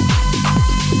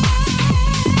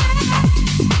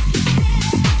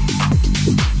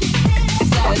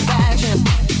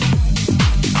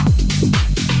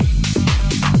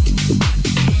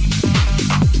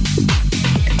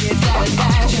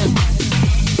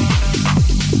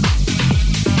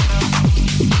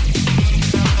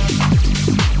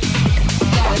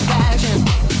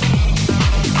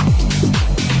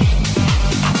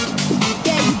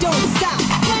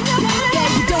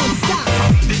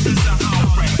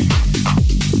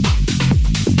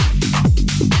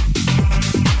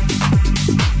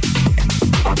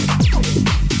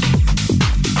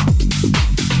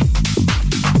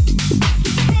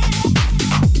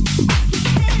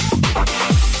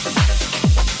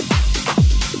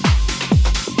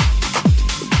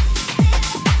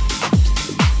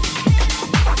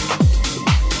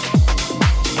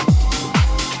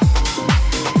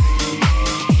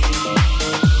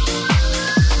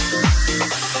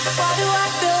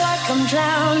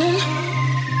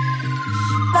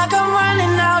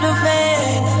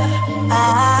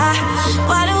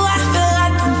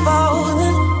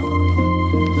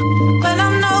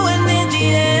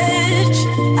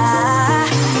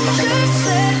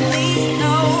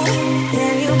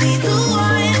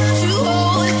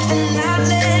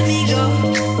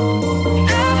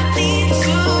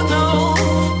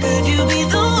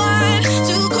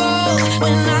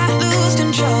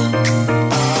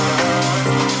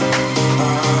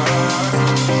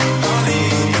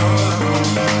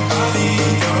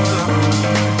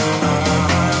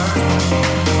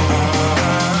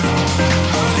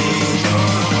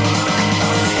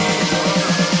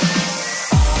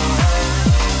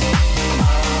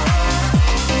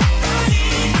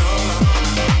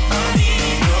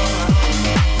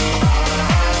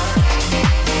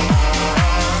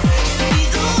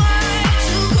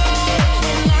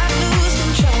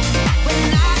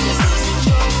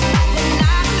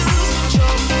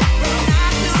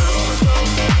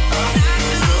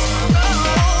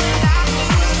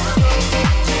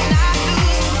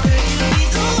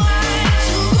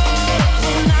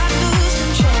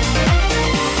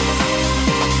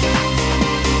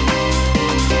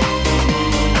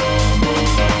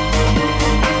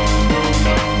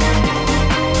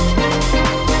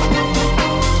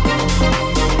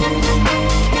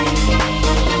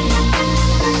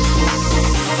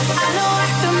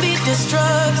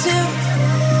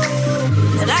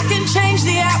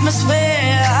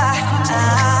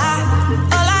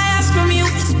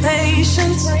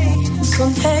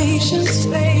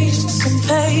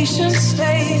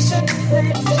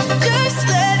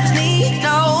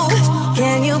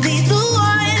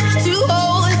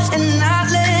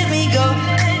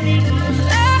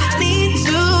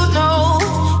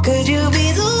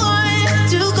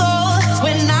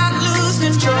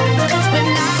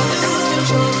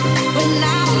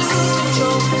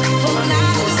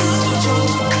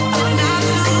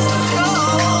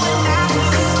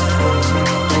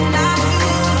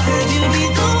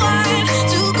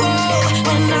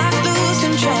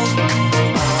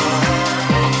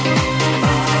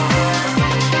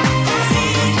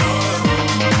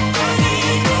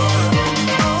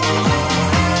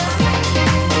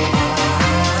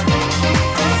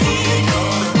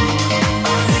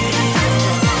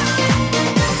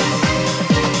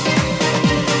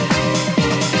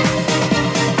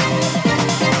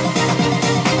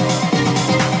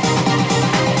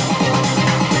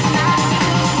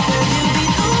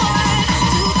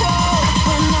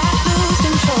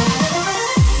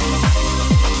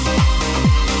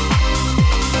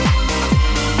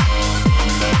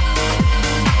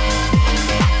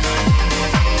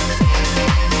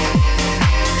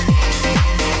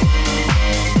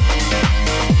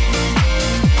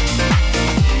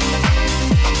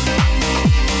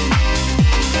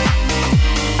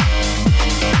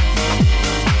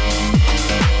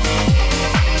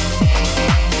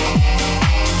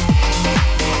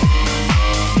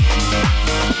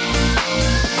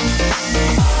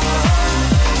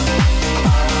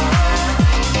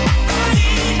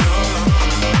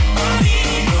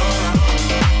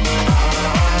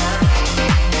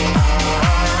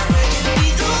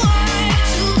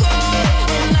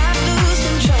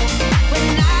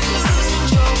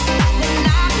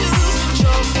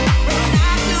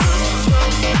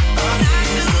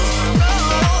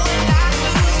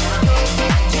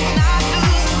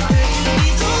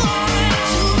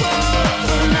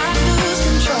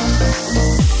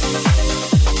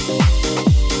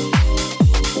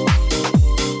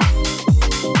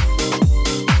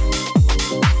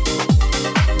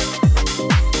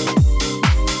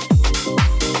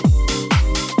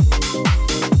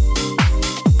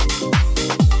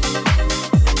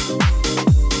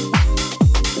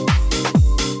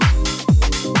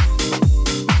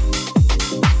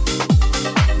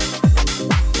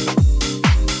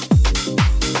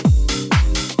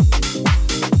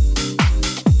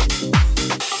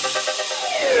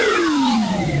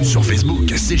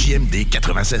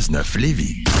 96.9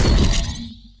 Lévis.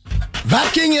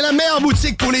 Vapking est la meilleure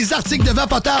boutique pour les articles de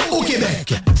vapoteurs au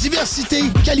Québec. Diversité,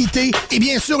 qualité et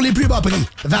bien sûr les plus bas prix.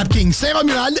 Vapking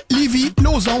Saint-Romuald, Lévis,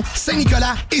 Lauson,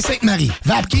 Saint-Nicolas et Sainte-Marie.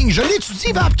 Vapking, je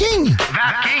l'étudie, Vapking!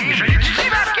 Vapking, je l'étudie,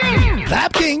 Vapking!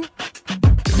 Vapking!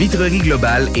 Vitrerie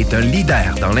Globale est un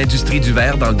leader dans l'industrie du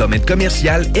verre dans le domaine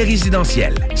commercial et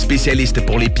résidentiel. Spécialiste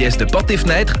pour les pièces de portes et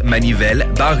fenêtres, manivelles,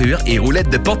 barrures et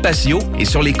roulettes de porte patio et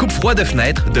sur les coupes froides de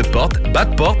fenêtres, de portes, bas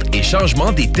de porte et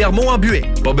changement des thermos embués.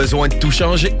 Pas besoin de tout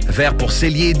changer. Verre pour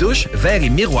cellier et douche, verre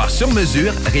et miroir sur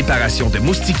mesure, réparation de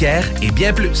moustiquaires et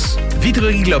bien plus.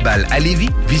 Vitrerie Globale à Lévis,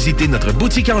 visitez notre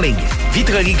boutique en ligne.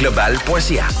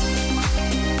 vitrerieglobale.ca.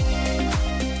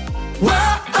 Wow,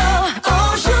 oh,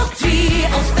 aujourd'hui,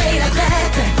 on se paye la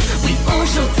traite. Oui,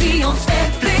 aujourd'hui, on se fait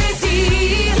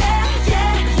plaisir.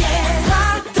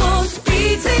 Stratos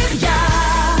Pizzeria.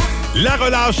 La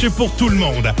relâche est pour tout le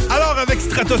monde. Alors avec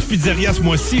Stratos Pizzeria ce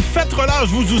mois-ci, faites relâche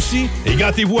vous aussi et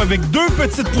gâtez-vous avec 2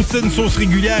 petites poutines sauce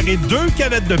régulière et 2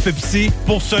 canettes de Pepsi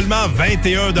pour seulement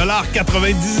 21,99 $.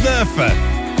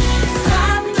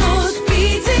 Stratos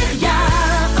Pizzeria,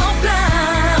 en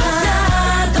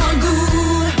plein dans le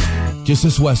goût. Que ce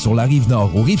soit sur la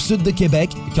Rive-Nord ou Rive-Sud de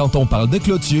Québec, quand on parle de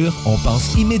clôture, on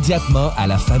pense immédiatement à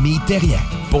la famille Terrien.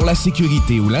 Pour la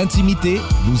sécurité ou l'intimité,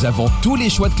 nous avons tous les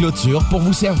choix de clôture pour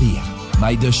vous servir.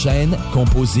 Mailles de chêne,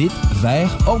 composite,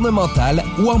 verre, ornemental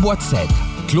ou en bois de cèdre.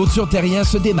 Clôture Terrien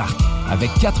se démarque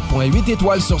avec 4,8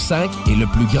 étoiles sur 5 et le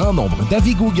plus grand nombre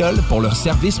d'avis Google pour leur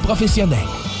service professionnel.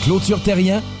 Clôture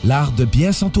Terrien, l'art de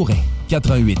bien s'entourer.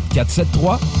 88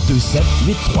 473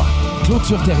 2783.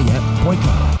 clôtureterrien.com.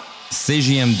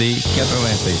 CJMD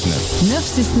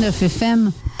 96.9.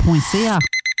 969fm.ca.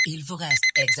 Il vous reste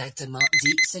exactement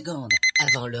 10 secondes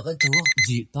avant le retour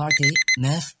du Party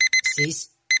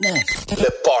 969. Le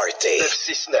Party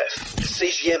 969.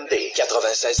 CJMD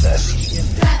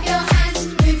 96.9. Clap your hands,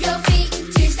 move your feet,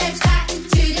 2 steps back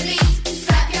to the beat.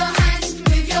 Clap your hands,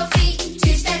 move your feet,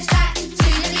 2 steps back to the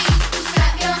beat.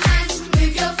 Clap your hands,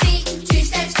 move your feet, 2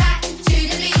 steps back to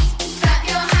the beat. Clap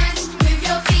your hands, move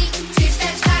your feet, 2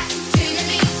 steps back to the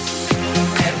beat.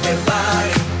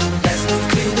 Everybody, let's move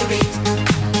to the beat.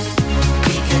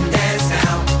 We can dance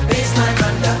now, baseline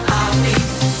under our feet.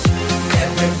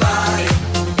 Everybody,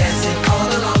 dancing all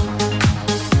along.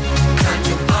 Time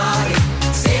to party,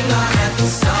 sing our happy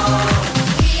song.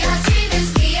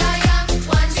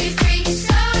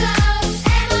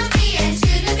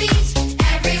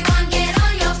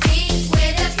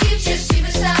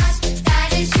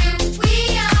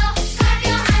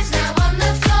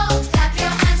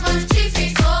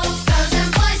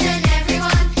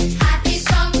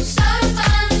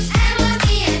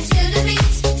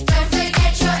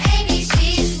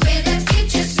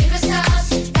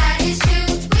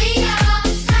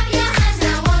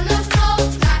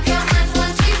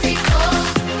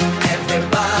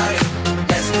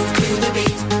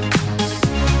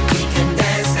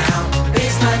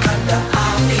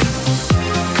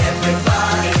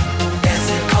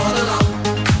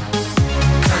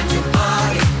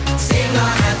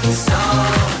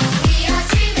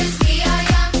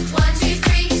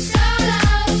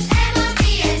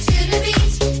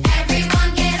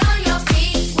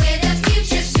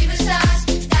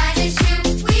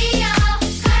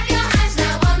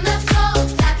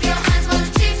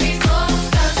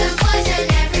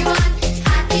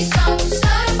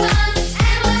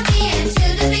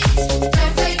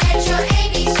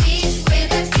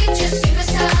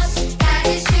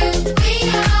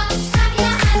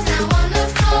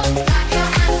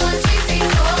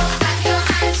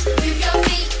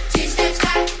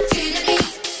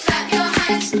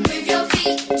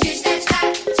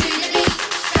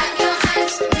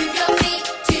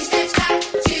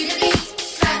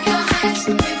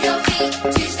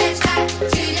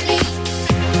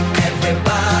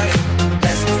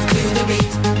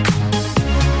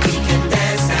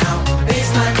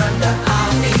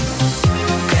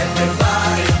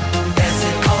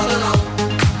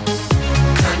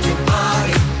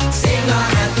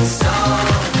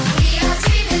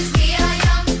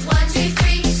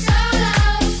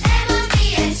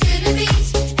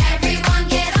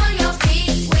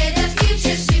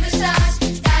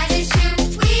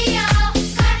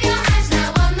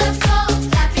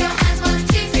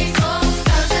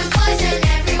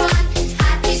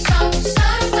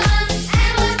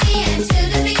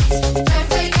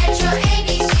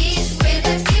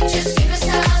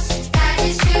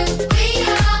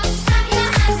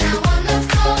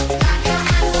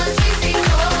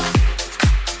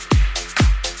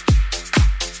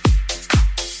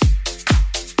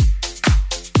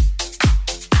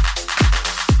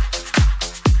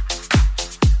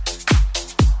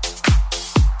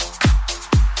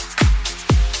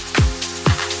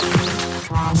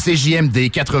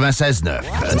 CJMD 96.9.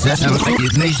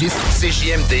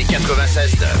 CJMD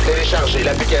 96.9. Téléchargez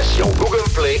l'application Google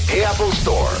Play et Apple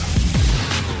Store.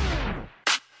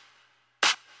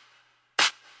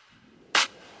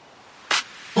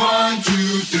 One,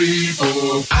 two, three,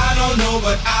 four. I don't know,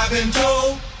 but I've been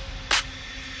told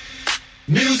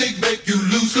music make you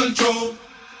lose control.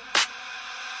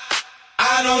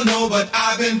 I don't know, but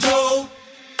I've been told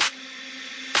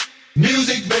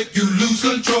music make you lose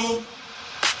control.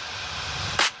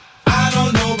 I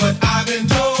don't know, but I've been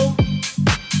told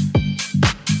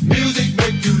music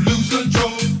make you lose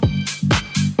control.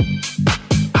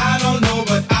 I don't know,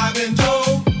 but I've been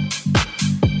told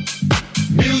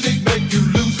music make you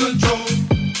lose control.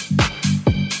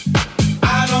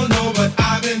 I don't know, but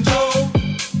I've been told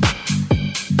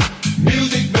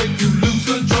music make you lose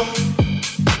control.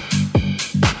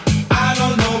 I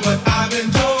don't know, but I've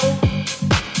been told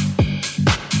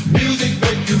music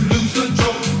make you lose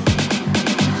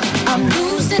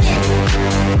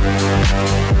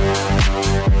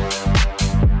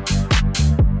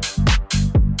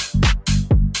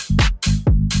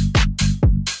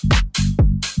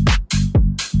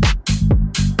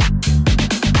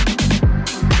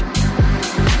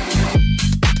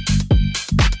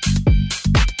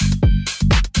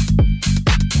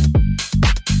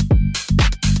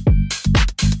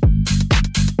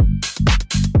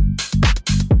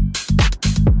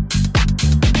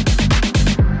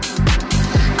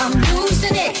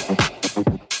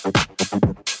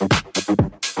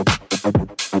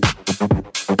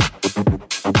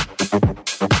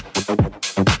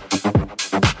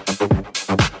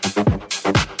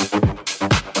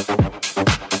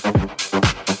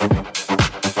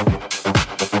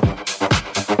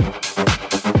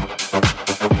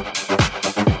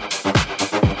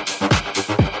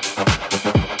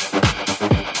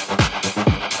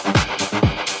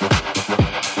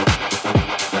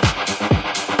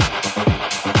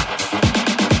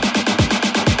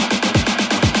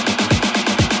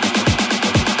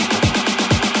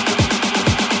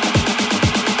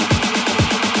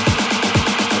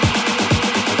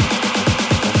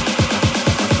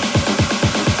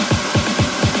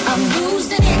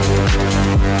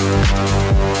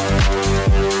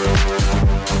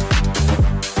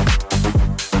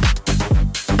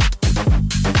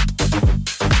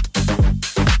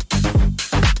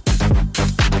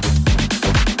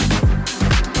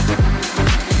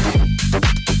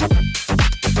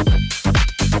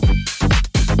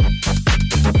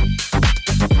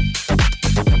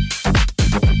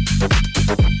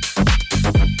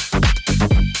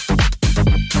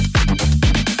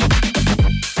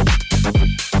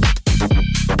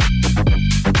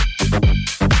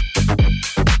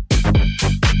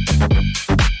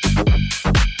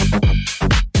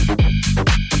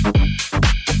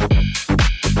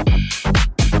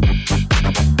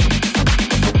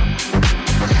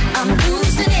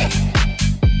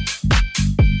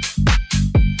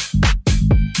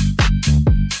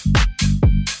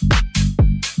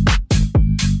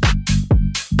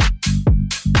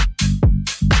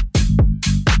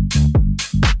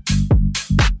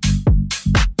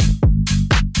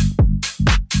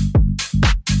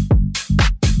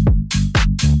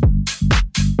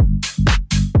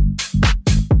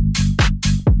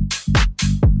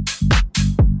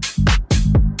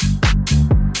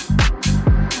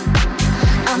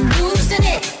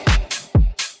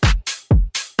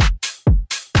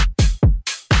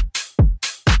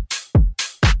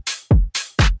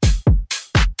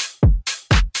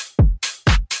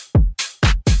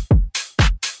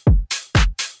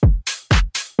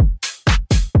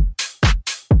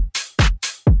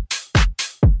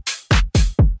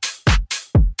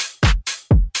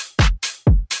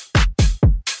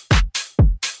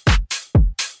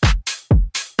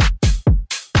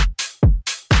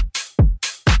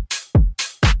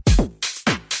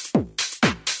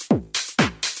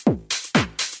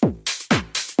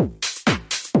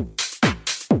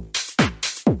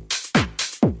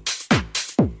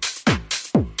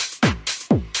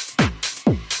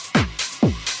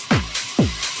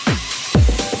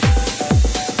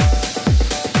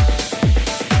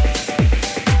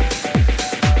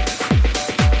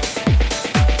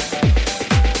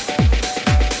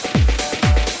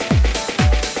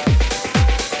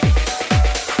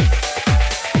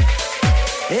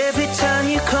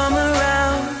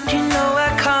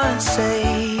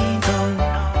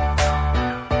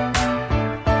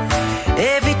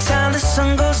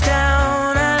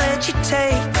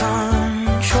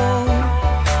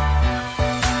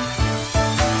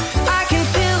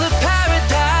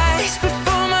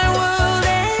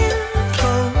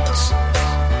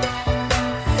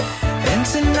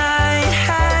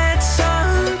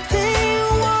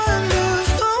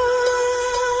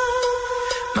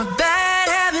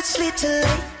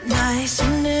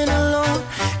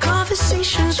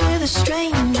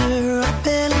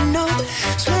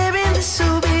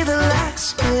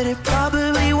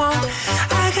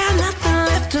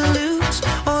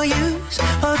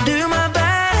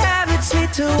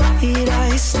night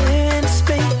I stare into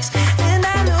space, and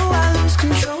I know I lose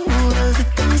control of the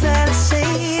things that I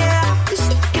say. Yeah, I was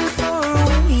looking for a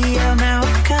way out, now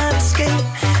I can't escape.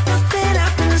 Nothing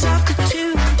happens after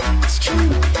two. It's true,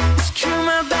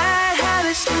 my bad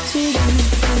habits lead to you.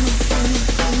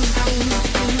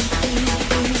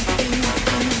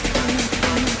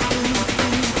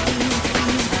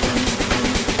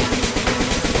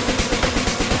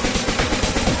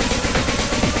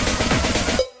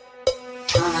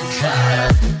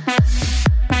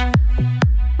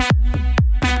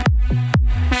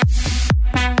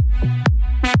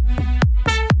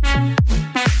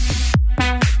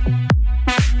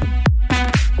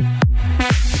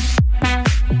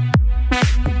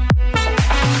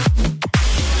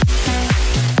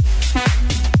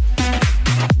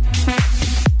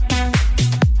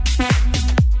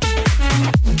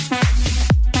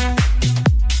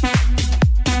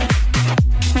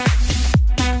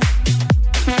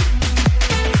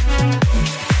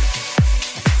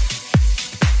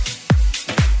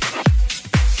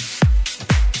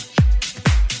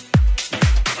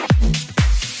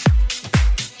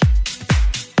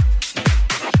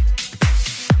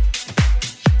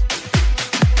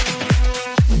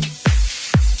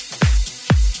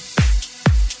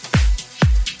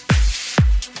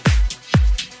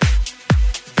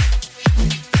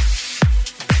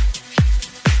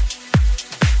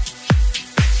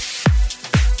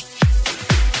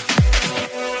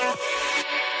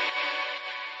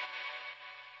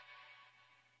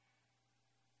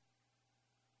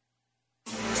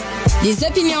 Les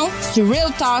opinions, du real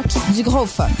talk, du gros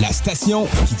fun. La station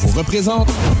qui vous représente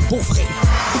pour vrai.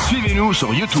 Suivez-nous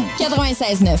sur YouTube.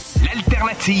 96.9.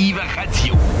 L'alternative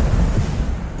radio.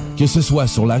 Que ce soit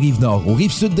sur la Rive-Nord ou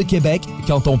Rive-Sud de Québec,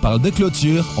 quand on parle de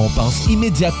clôture, on pense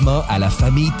immédiatement à la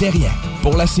famille Terrien.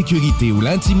 Pour la sécurité ou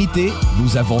l'intimité,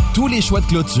 nous avons tous les choix de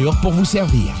clôture pour vous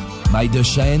servir. Mailles de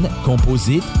chêne,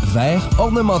 composite, verre,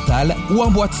 ornemental ou en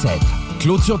bois de cèdre.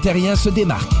 Clôture Terrien se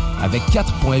démarque avec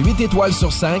 4,8 étoiles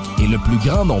sur 5 et le plus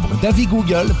grand nombre d'avis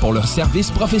Google pour leur service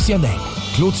professionnel.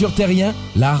 Clôture Terrien,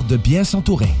 l'art de bien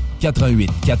s'entourer. 88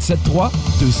 473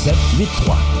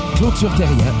 2783.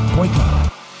 ClôtureTerrien.com.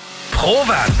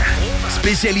 Provan,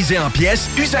 spécialisé en pièces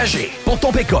usagées. Pour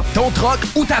ton pick-up, ton truck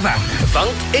ou ta vanne. Vente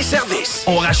et service.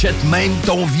 On rachète même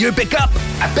ton vieux pick-up.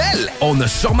 Appelle, on a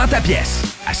sûrement ta pièce.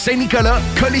 À Saint-Nicolas,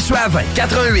 Colissois-à-Vin.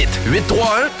 88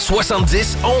 831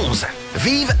 70 11.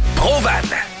 Vive Provan.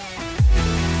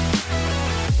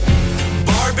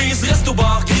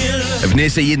 Venez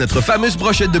essayer notre fameuse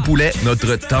brochette de poulet,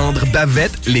 notre tendre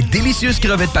bavette, les délicieuses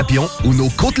crevettes papillons ou nos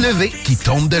côtes levées qui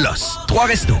tombent de l'os. 3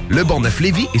 restos, le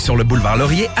Bonneuf-Lévis et sur le boulevard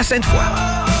Laurier à Sainte-Foy.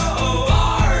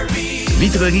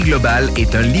 Vitrerie Globale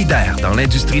est un leader dans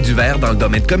l'industrie du verre dans le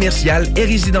domaine commercial et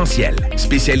résidentiel.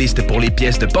 Spécialiste pour les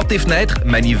pièces de portes et fenêtres,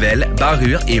 manivelles,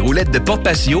 barrures et roulettes de porte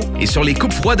patio et sur les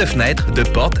coupes froides de fenêtres, de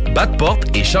portes, bas de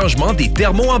porte et changement des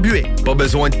thermos embués. Pas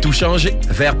besoin de tout changer.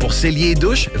 Verre pour cellier et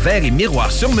douche, verre et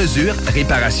miroir sur mesure,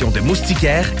 réparation de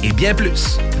moustiquaires et bien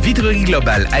plus. Vitrerie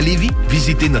Globale à Lévis,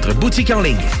 visitez notre boutique en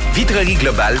ligne.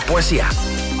 vitrerieglobale.ca.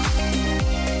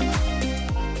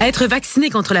 Être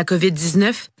vacciné contre la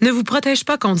COVID-19 ne vous protège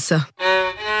pas contre ça.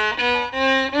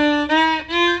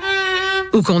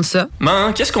 Ou contre ça.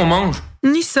 Maman, qu'est-ce qu'on mange?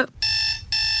 Ni ça.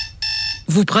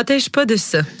 Vous protège pas de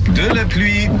ça. De la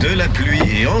pluie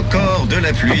et encore de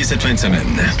la pluie cette fin de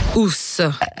semaine. Ou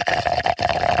ça.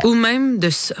 Ou même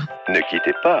de ça. Ne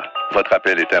quittez pas. Votre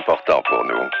appel est important pour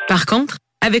nous. Par contre,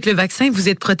 avec le vaccin, vous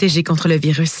êtes protégé contre le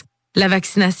virus. La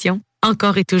vaccination,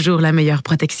 encore et toujours la meilleure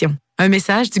protection. Un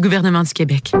message du gouvernement du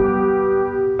Québec.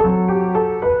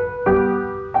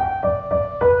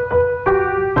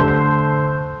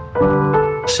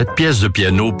 Cette pièce de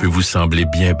piano peut vous sembler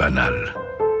bien banale.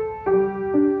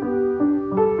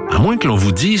 À moins que l'on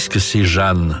vous dise que c'est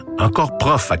Jeanne, encore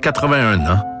prof à 81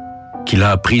 ans, qui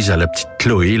l'a apprise à la petite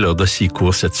Chloé lors de ses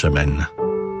cours cette semaine.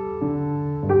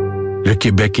 Le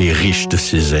Québec est riche de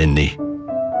ses aînés.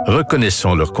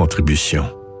 Reconnaissons leur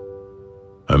contribution.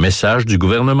 Un message du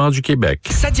gouvernement du Québec.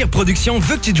 Satire Productions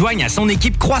veut que tu te joignes à son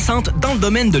équipe croissante dans le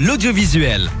domaine de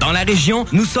l'audiovisuel. Dans la région,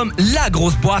 nous sommes la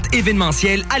grosse boîte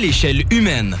événementielle à l'échelle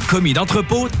humaine. Commis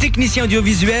d'entrepôt, technicien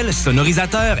audiovisuel,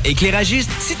 sonorisateur, éclairagiste,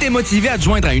 si t'es motivé à te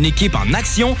joindre à une équipe en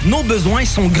action, nos besoins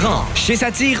sont grands. Chez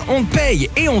Satire, on te paye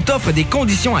et on t'offre des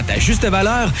conditions à ta juste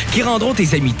valeur qui rendront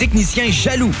tes amis techniciens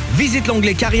jaloux. Visite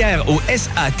l'onglet carrière au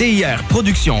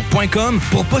satirproduction.com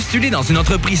pour postuler dans une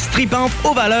entreprise tripante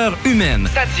aux valeurs humaines.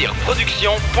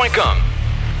 SatireProduction.com.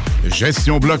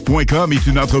 GestionBloc.com est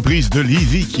une entreprise de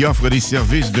Lévis qui offre des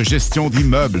services de gestion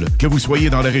d'immeubles. Que vous soyez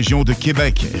dans la région de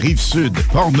Québec, Rive-Sud,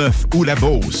 Port-Neuf ou la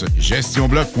Beauce,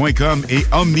 GestionBloc.com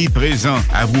est omniprésent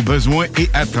à vos besoins et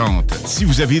attentes. Si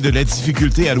vous avez de la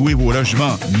difficulté à louer vos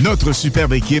logements, notre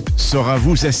superbe équipe saura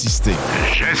vous assister.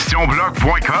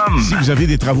 GestionBloc.com. Si vous avez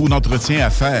des travaux d'entretien à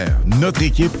faire, notre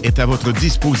équipe est à votre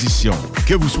disposition.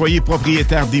 Que vous soyez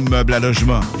propriétaire d'immeubles à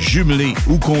logement, jumelés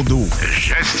ou condos,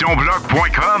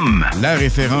 GestionBloc.com. La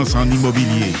référence en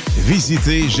immobilier.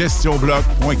 Visitez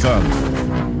GestionBloc.com.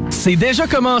 C'est déjà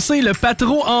commencé le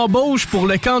patro embauche pour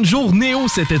le camp de jour Néo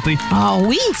cet été. Ah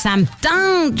oui, ça me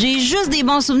tente. J'ai juste des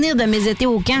bons souvenirs de mes étés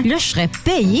au camp. Là, je serais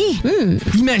payé.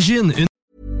 Imagine une...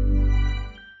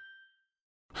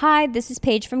 Hi, this is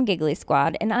Paige from Giggly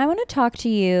Squad, and I want to talk to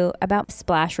you about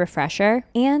Splash Refresher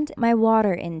and my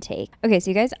water intake. Okay,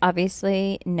 so you guys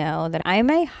obviously know that I'm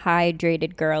a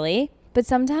hydrated girly, but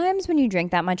sometimes when you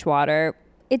drink that much water,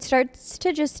 it starts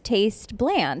to just taste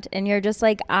bland, and you're just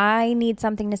like, I need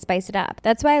something to spice it up.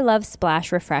 That's why I love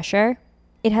Splash Refresher.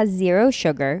 It has 0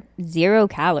 sugar, 0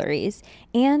 calories,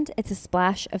 and it's a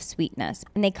splash of sweetness.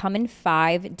 And they come in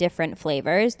 5 different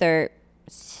flavors. They're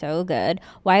so good.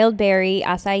 Wild berry,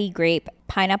 acai grape,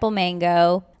 pineapple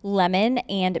mango, lemon,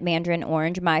 and mandarin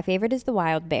orange. My favorite is the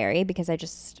wild berry because I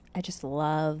just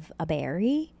love a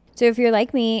berry. So if you're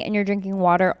like me and you're drinking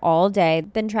water all day,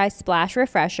 then try Splash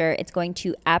Refresher. It's going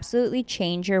to absolutely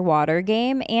change your water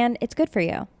game, and it's good for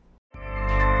you.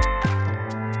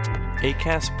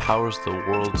 Acast powers the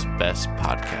world's best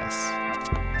podcasts.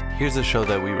 Here's a show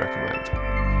that we recommend.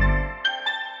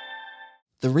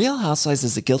 The Real Housewives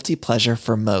is a guilty pleasure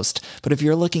for most, but if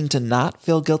you're looking to not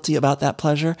feel guilty about that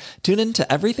pleasure, tune in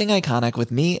to Everything Iconic with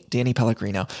me, Danny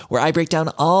Pellegrino, where I break down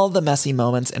all the messy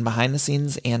moments and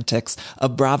behind-the-scenes antics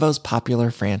of Bravo's popular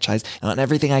franchise. And on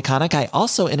Everything Iconic, I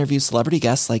also interview celebrity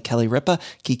guests like Kelly Ripa,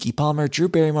 Keke Palmer, Drew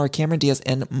Barrymore, Cameron Diaz,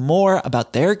 and more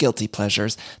about their guilty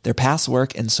pleasures, their past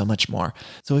work, and so much more.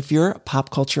 So if you're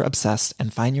pop culture obsessed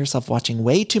and find yourself watching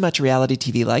way too much reality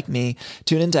TV like me,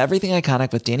 tune in to Everything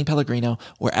Iconic with Danny Pellegrino,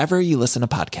 wherever you listen to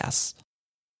podcasts.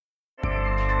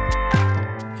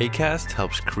 Acast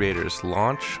helps creators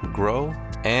launch, grow,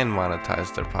 and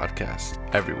monetize their podcasts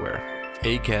everywhere.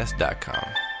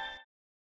 Acast.com.